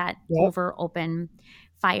things like that yep. over open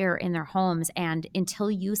fire in their homes. And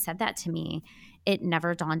until you said that to me, it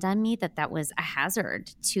never dawned on me that that was a hazard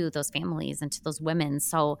to those families and to those women.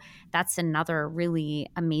 So that's another really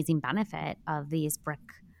amazing benefit of these brick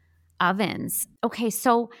ovens. Okay,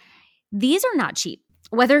 so these are not cheap.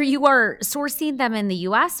 Whether you are sourcing them in the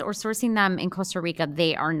US or sourcing them in Costa Rica,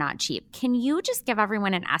 they are not cheap. Can you just give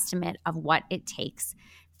everyone an estimate of what it takes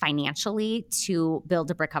financially to build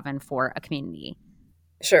a brick oven for a community?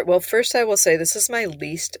 Sure. Well, first I will say this is my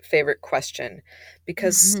least favorite question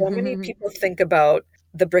because so many people think about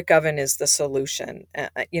the brick oven is the solution,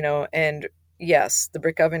 and yes, the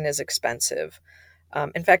brick oven is expensive.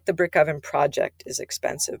 In fact, the brick oven project is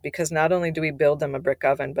expensive because not only do we build them a brick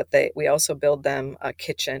oven, but we also build them a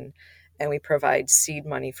kitchen and we provide seed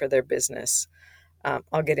money for their business.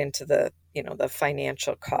 I'll get into the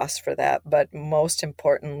financial costs for that, but most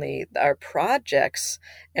importantly, our projects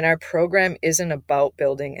and our program isn't about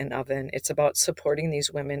building an oven. It's about supporting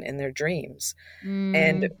these women in their dreams.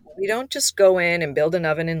 And Mm, we don't just go in and build an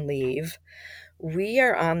oven and leave. We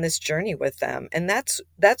are on this journey with them. And that's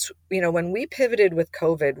when we pivoted with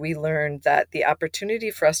COVID, we learned that the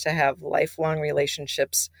opportunity for us to have lifelong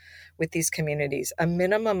relationships with these communities, a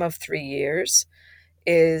minimum of 3 years,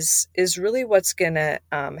 is really what's going to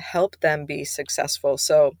help them be successful.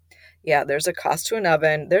 So, yeah, there's a cost to an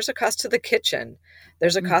oven. There's a cost to the kitchen.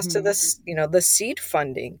 There's a cost to mhm, the seed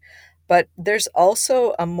funding. But there's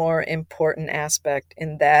also a more important aspect,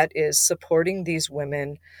 and that is supporting these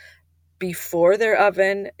women before their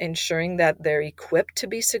oven, ensuring that they're equipped to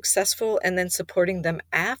be successful, and then supporting them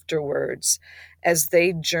afterwards as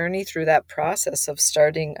they journey through that process of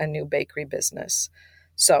starting a new bakery business.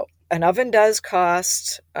 So, an oven does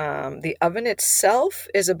cost. The oven itself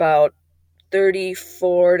is about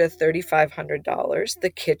 $3,400 to $3,500. The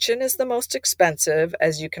kitchen is the most expensive,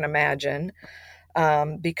 as you can imagine,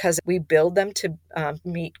 because we build them to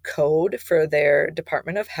meet code for their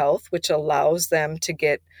Department of Health, which allows them to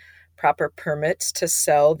get proper permits to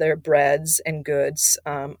sell their breads and goods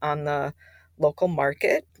on the local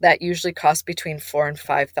market. That usually costs between $4,000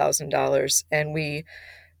 and $5,000, and we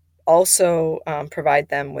also provide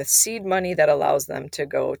them with seed money that allows them to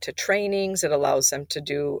go to trainings. It allows them to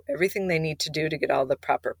do everything they need to do to get all the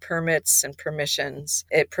proper permits and permissions.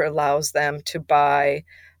 It allows them to buy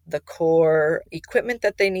the core equipment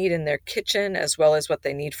that they need in their kitchen as well as what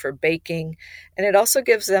they need for baking. And it also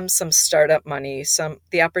gives them some startup money,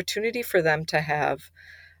 the opportunity for them to have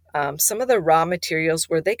some of the raw materials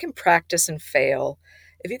where they can practice and fail.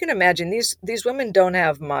 If you can imagine, these women don't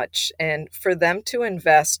have much, and for them to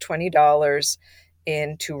invest $20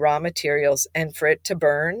 into raw materials and for it to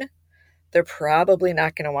burn, they're probably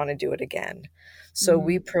not going to want to do it again. So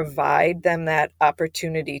we mm, provide them that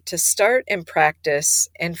opportunity to start and practice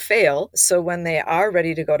and fail. So when they are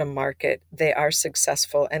ready to go to market, they are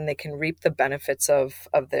successful and they can reap the benefits of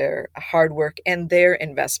their hard work and their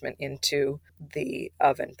investment into the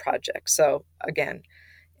oven project. So again,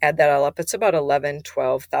 add that all up, it's about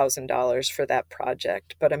 $11,000-$12,000 for that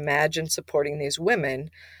project. But imagine supporting these women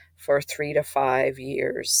for 3 to 5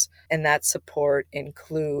 years. And that support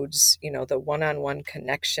includes, the one-on-one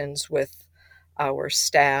connections with our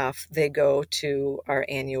staff. They go to our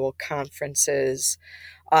annual conferences.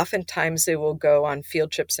 Oftentimes they will go on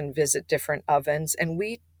field trips and visit different ovens, and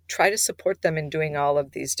we try to support them in doing all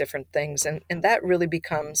of these different things. And that really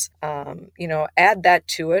becomes, add that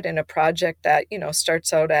to it in a project that,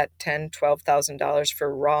 starts out at $10,000-$12,000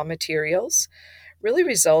 for raw materials, really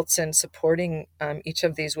results in supporting each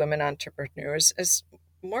of these women entrepreneurs is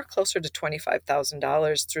more closer to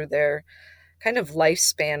 $25,000 through their kind of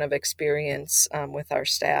lifespan of experience with our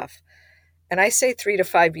staff. And I say 3 to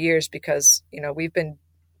 5 years because,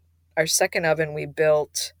 our second oven we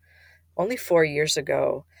built only 4 years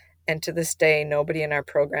ago. And to this day, nobody in our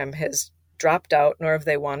program has dropped out, nor have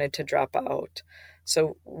they wanted to drop out.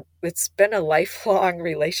 So it's been a lifelong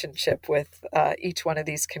relationship with each one of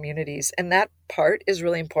these communities. And that part is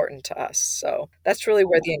really important to us. So that's really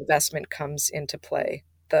where the investment comes into play.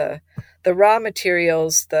 The raw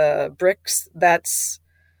materials, the bricks, that's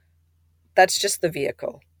just the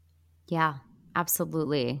vehicle. yeah,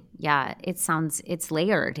 absolutely. Yeah, it's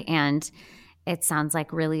layered and it sounds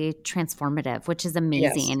like really transformative, which is Yes.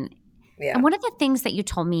 amazing. And Yeah. one of the things that you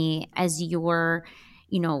told me as you're,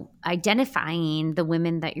 identifying the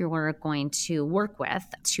women that you were going to work with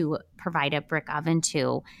to provide a brick oven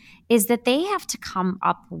to is that they have to come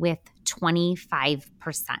up with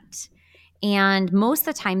 25%. And most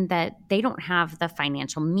of the time that they don't have the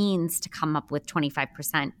financial means to come up with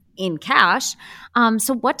 25% in cash.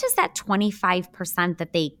 So what does that 25%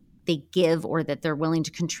 that they give or that they're willing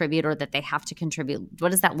to contribute or that they have to contribute,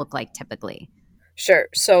 what does that look like typically? Sure.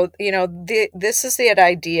 So, this is the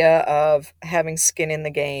idea of having skin in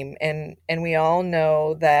the game, and we all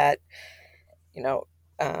know that, you know,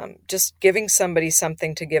 just giving somebody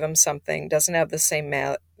something to give them something doesn't have the same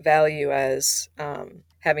value as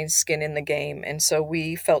having skin in the game. And so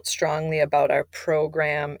we felt strongly about our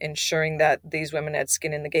program ensuring that these women had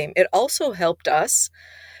skin in the game. It also helped us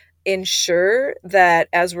ensure that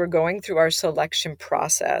as we're going through our selection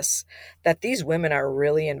process, that these women are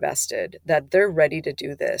really invested, that they're ready to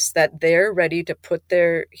do this, that they're ready to put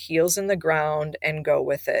their heels in the ground and go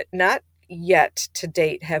with it. Not yet to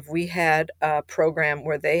date have we had a program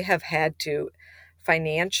where they have had to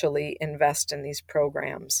financially invest in these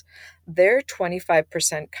programs. Their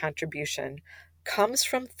 25% contribution comes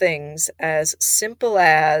from things as simple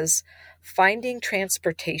as finding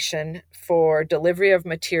transportation for delivery of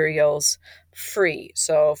materials free.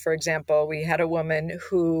 So, for example, we had a woman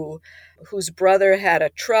whose brother had a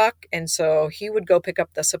truck, and so he would go pick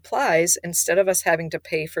up the supplies instead of us having to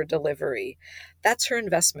pay for delivery. That's her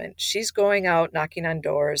investment. She's going out knocking on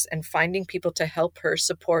doors and finding people to help her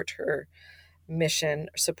support her mission,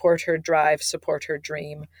 support her drive, support her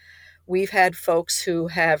dream. We've had folks who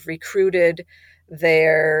have recruited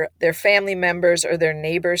their family members or their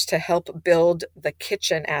neighbors to help build the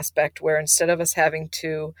kitchen aspect, where instead of us having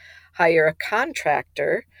to hire a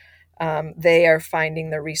contractor, they are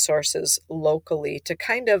finding the resources locally to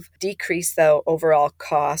kind of decrease the overall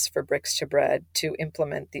cost for Bricks to Bread to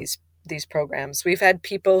implement these programs. We've had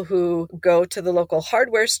people who go to the local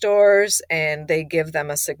hardware stores and they give them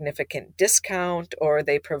a significant discount, or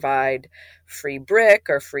they provide free brick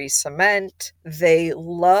or free cement. They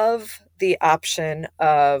love the option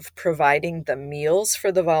of providing the meals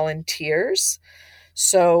for the volunteers.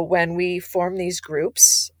 So when we form these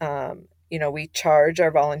groups, we charge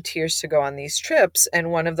our volunteers to go on these trips.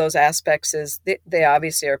 And one of those aspects is they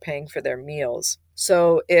obviously are paying for their meals.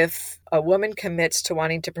 So if a woman commits to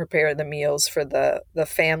wanting to prepare the meals for the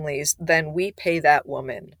families, then we pay that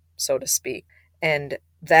woman, so to speak. And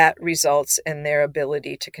that results in their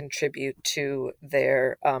ability to contribute to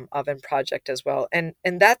their oven project as well. And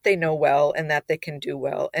that they know well and that they can do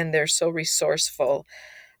well. And they're so resourceful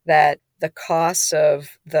that the cost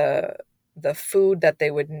of the food that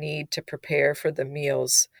they would need to prepare for the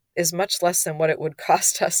meals is much less than what it would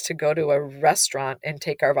cost us to go to a restaurant and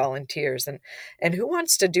take our volunteers. And who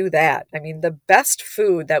wants to do that? I mean, the best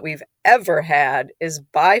food that we've ever had is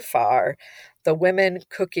by far the women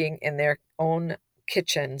cooking in their own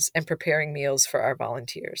kitchens and preparing meals for our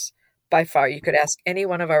volunteers. By far, you could ask any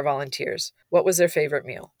one of our volunteers, what was their favorite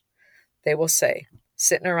meal? They will say,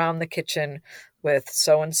 sitting around the kitchen with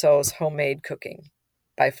so-and-so's homemade cooking,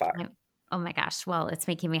 by far. Oh my gosh. Well, it's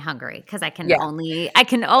making me hungry because I can Yeah. only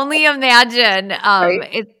imagine.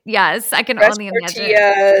 Right? Yes, I can Fresh only imagine.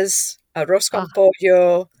 tortillas, arroz Oh, con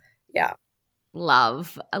pollo. Yeah.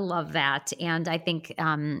 I love that. And I think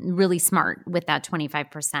really smart with that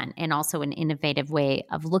 25% and also an innovative way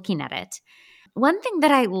of looking at it. One thing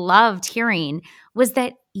that I loved hearing was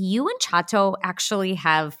that you and Chato actually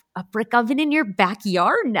have a brick oven in your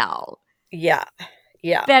backyard now. Yeah.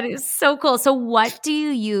 Yeah. That is so cool. So what do you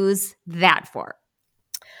use that for?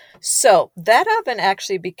 So that oven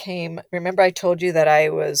actually remember I told you that I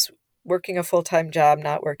was working a full-time job,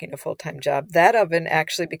 not working a full-time job. That oven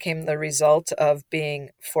actually became the result of being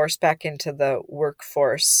forced back into the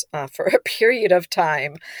workforce for a period of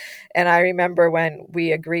time. And I remember when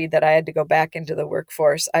we agreed that I had to go back into the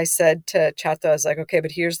workforce, I said to Chato, I was like, okay,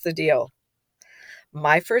 but here's the deal.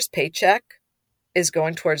 My first paycheck is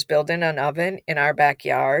going towards building an oven in our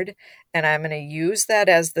backyard. And I'm going to use that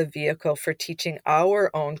as the vehicle for teaching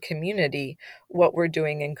our own community what we're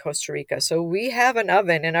doing in Costa Rica. So we have an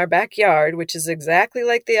oven in our backyard, which is exactly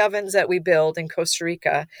like the ovens that we build in Costa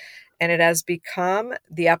Rica. And it has become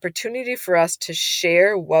the opportunity for us to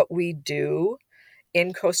share what we do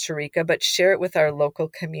in Costa Rica, but share it with our local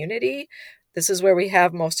community. This is where we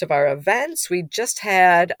have most of our events. We just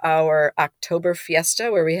had our October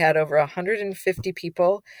fiesta where we had over 150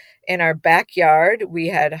 people in our backyard. We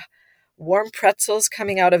had warm pretzels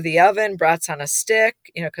coming out of the oven, brats on a stick,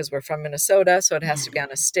 because we're from Minnesota, so it has to be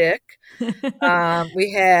on a stick.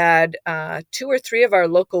 We had 2 or 3 of our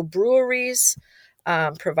local breweries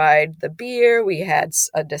provide the beer. We had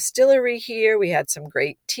a distillery here. We had some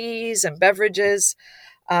great teas and beverages.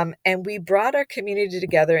 And we brought our community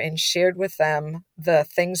together and shared with them the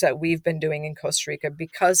things that we've been doing in Costa Rica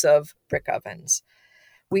because of brick ovens.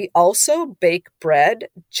 We also bake bread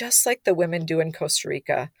just like the women do in Costa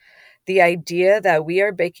Rica. The idea that we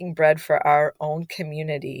are baking bread for our own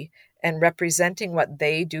community and representing what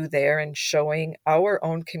they do there and showing our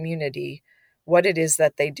own community what it is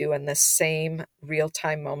that they do in the same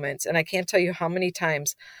real-time moments. And I can't tell you how many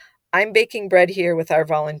times I'm baking bread here with our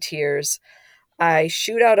volunteers. I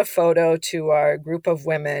shoot out a photo to our group of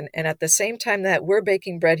women, and at the same time that we're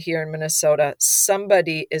baking bread here in Minnesota,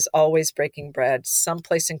 somebody is always breaking bread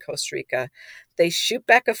someplace in Costa Rica. They shoot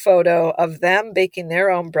back a photo of them baking their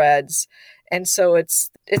own breads. And so it's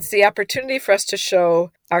the opportunity for us to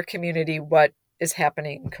show our community what is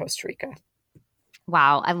happening in Costa Rica.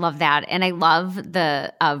 Wow, I love that. And I love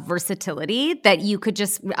the versatility that you could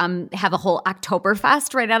just have a whole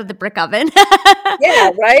Oktoberfest right out of the brick oven.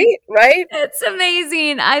 Yeah, right? Right? It's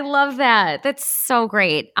amazing. I love that. That's so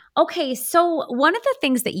great. Okay, so one of the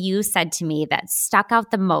things that you said to me that stuck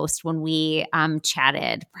out the most when we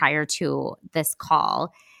chatted prior to this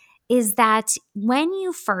call is that when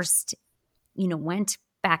you first, went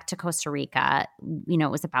back to Costa Rica,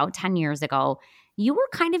 it was about 10 years ago, you were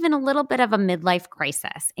kind of in a little bit of a midlife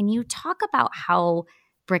crisis. And you talk about how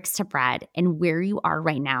Bricks to Bread and where you are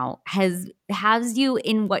right now has you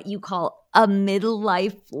in what you call a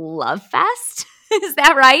midlife love fest. Is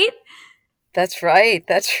that right? That's right.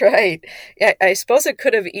 That's right. Yeah, I suppose it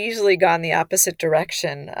could have easily gone the opposite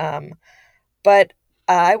direction. But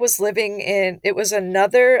I was it was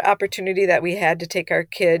another opportunity that we had to take our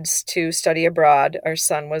kids to study abroad. Our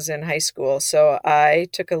son was in high school. So I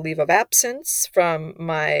took a leave of absence from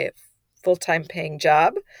my full-time paying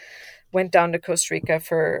job, went down to Costa Rica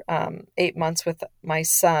for 8 months with my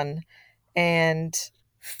son, and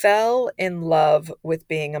fell in love with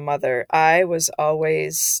being a mother. I was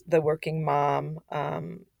always the working mom.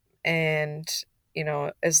 And,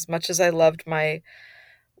 as much as I loved my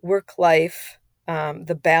work life,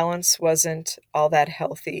 the balance wasn't all that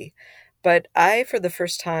healthy. But I, for the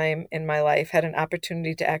first time in my life, had an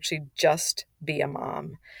opportunity to actually just be a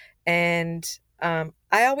mom. And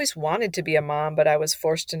I always wanted to be a mom, but I was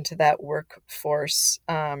forced into that workforce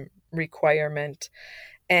requirement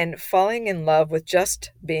and falling in love with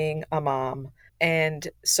just being a mom. And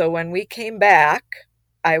so when we came back,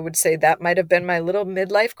 I would say that might have been my little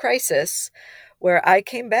midlife crisis, where I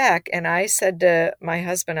came back and I said to my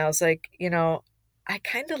husband, I was like, I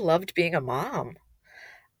kind of loved being a mom.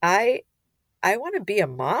 I I want to be a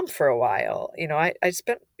mom for a while. I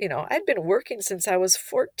spent, I'd been working since I was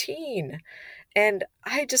 14, and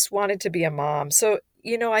I just wanted to be a mom. So,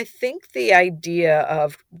 I think the idea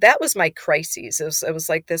of that was my crises. It was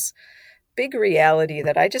like this big reality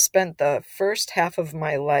that I just spent the first half of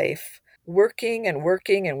my life working and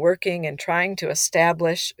working and working and trying to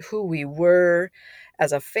establish who we were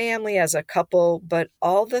as a family, as a couple. But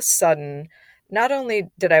all of a sudden, not only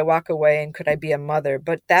did I walk away and could I be a mother,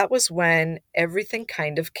 but that was when everything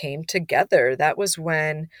kind of came together. That was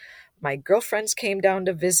when my girlfriends came down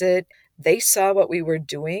to visit. They saw what we were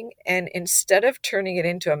doing. And instead of turning it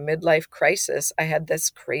into a midlife crisis, I had this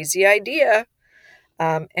crazy idea.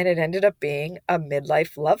 And it ended up being a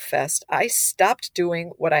midlife love fest. I stopped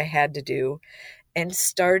doing what I had to do and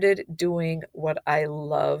started doing what I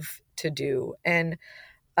love to do. And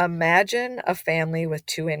imagine a family with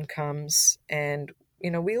two incomes, and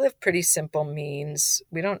we live pretty simple means.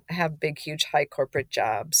 We don't have big, huge, high corporate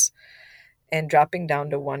jobs. And dropping down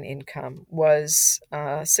to one income was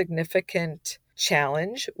a significant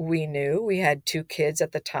challenge. We knew we had two kids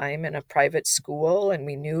at the time in a private school, and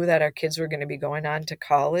we knew that our kids were going to be going on to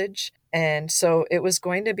college. And so it was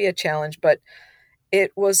going to be a challenge, but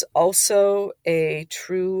it was also a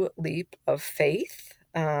true leap of faith.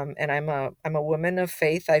 And I'm a woman of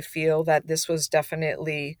faith. I feel that this was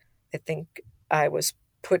definitely, I think I was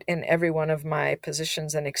put in every one of my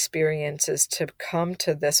positions and experiences to come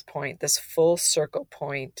to this point, this full circle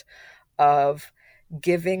point of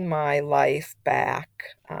giving my life back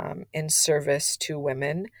in service to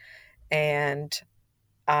women. And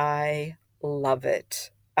I love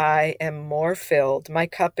it. I am more filled. My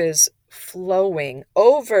cup is flowing,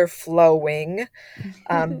 overflowing,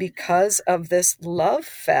 because of this love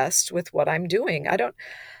fest with what I'm doing. I don't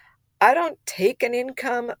take an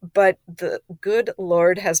income, but the good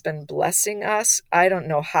Lord has been blessing us. I don't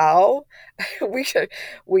know how.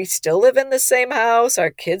 We still live in the same house. Our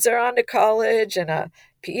kids are on to college and a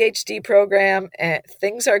PhD program, and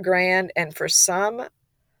things are grand. And for some,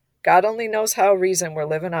 God only knows how reason, we're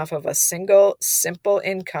living off of a single, simple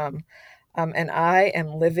income. And I am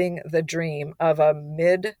living the dream of a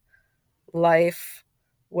midlife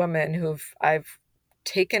woman I've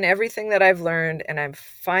taken everything that I've learned, and I'm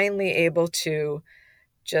finally able to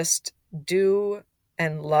just do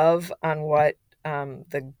and love on what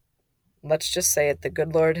let's just say it, the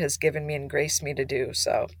good Lord has given me and graced me to do.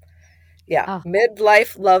 So yeah, Oh,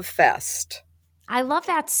 midlife love fest. I love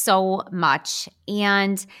that so much.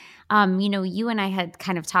 And, you and I had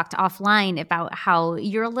kind of talked offline about how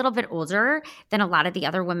you're a little bit older than a lot of the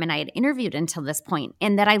other women I had interviewed until this point,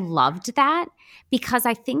 and that I loved that because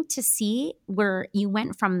I think to see where you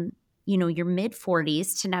went from, your mid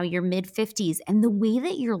 40s to now your mid 50s and the way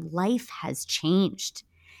that your life has changed,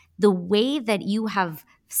 the way that you have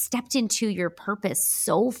stepped into your purpose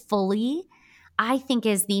so fully, I think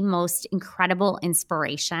is the most incredible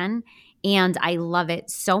inspiration. And I love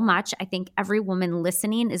it so much. I think every woman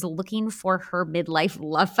listening is looking for her midlife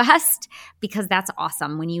love fest because that's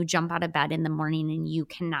awesome when you jump out of bed in the morning and you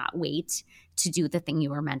cannot wait to do the thing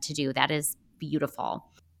you were meant to do. That is beautiful.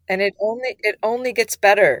 And it only gets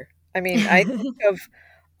better. I mean, I think of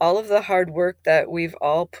all of the hard work that we've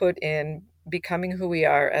all put in becoming who we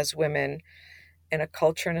are as women in a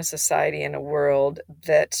culture and a society and a world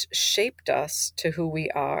that shaped us to who we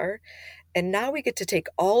are. And now we get to take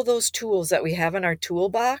all those tools that we have in our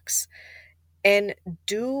toolbox and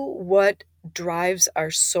do what drives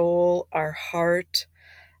our soul, our heart,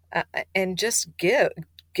 and just give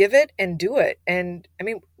it and do it. And I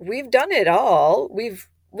mean, we've done it all. We've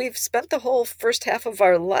spent the whole first half of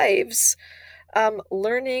our lives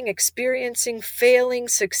learning, experiencing, failing,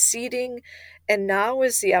 succeeding, and now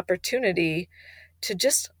is the opportunity to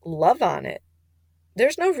just love on it.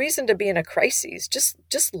 There's no reason to be in a crisis.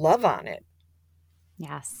 Just love on it.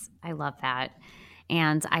 Yes, I love that.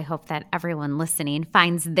 And I hope that everyone listening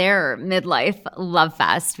finds their midlife love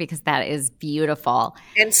fest because that is beautiful.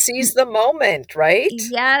 And seize the moment, right?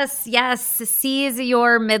 Yes, yes. Seize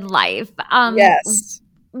your midlife. Yes.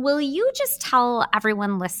 Will you just tell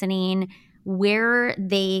everyone listening where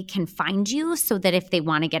they can find you so that if they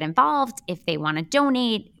want to get involved, if they want to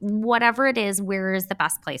donate, whatever it is, where is the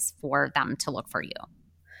best place for them to look for you?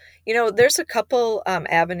 There's a couple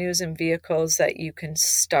avenues and vehicles that you can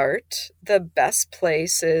start. The best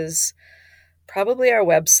place is probably our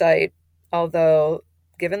website, although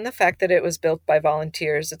given the fact that it was built by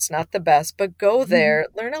volunteers, it's not the best, but go there,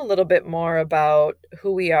 learn a little bit more about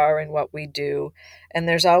who we are and what we do. And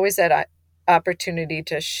there's always that opportunity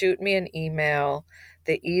to shoot me an email.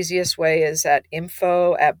 The easiest way is at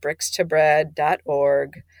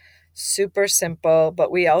info@brickstobread.org. Super simple,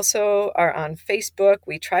 but we also are on Facebook.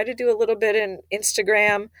 We try to do a little bit in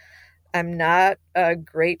Instagram. I'm not a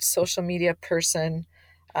great social media person,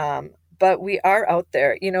 but we are out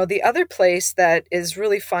there. The other place that is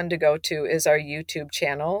really fun to go to is our YouTube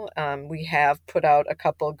channel. We have put out a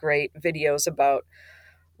couple great videos about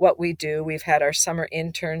what we do. We've had our summer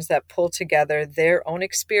interns that pull together their own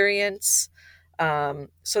experience.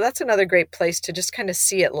 So that's another great place to just kind of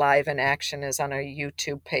see it live in action is on our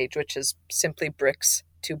YouTube page, which is simply Bricks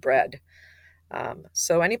to Bread.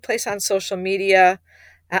 So any place on social media.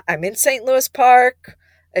 I'm in St. Louis Park.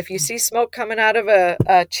 If you see smoke coming out of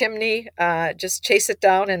a chimney, just chase it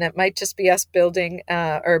down, and it might just be us building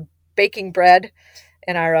or baking bread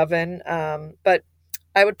in our oven. But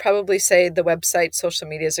I would probably say the website, social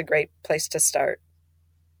media is a great place to start.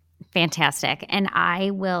 Fantastic. And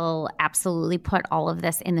I will absolutely put all of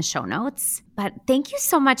this in the show notes. But thank you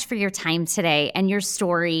so much for your time today and your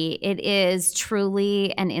story. It is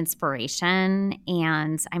truly an inspiration.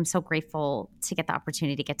 And I'm so grateful to get the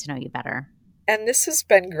opportunity to get to know you better. And this has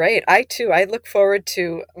been great. I look forward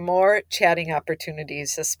to more chatting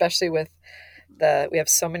opportunities, especially with we have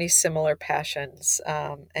so many similar passions,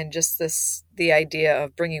 and just the idea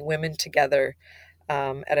of bringing women together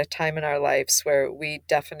at a time in our lives where we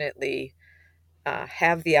definitely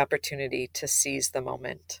have the opportunity to seize the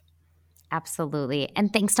moment. Absolutely.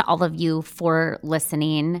 And thanks to all of you for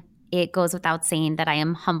listening. It goes without saying that I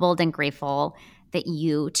am humbled and grateful that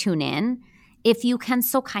you tune in. If you can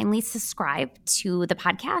so kindly subscribe to the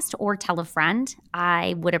podcast or tell a friend,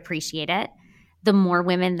 I would appreciate it. The more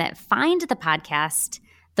women that find the podcast,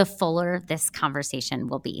 the fuller this conversation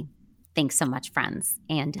will be. Thanks so much, friends.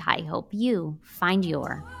 And I hope you find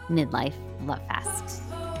your midlife love fest.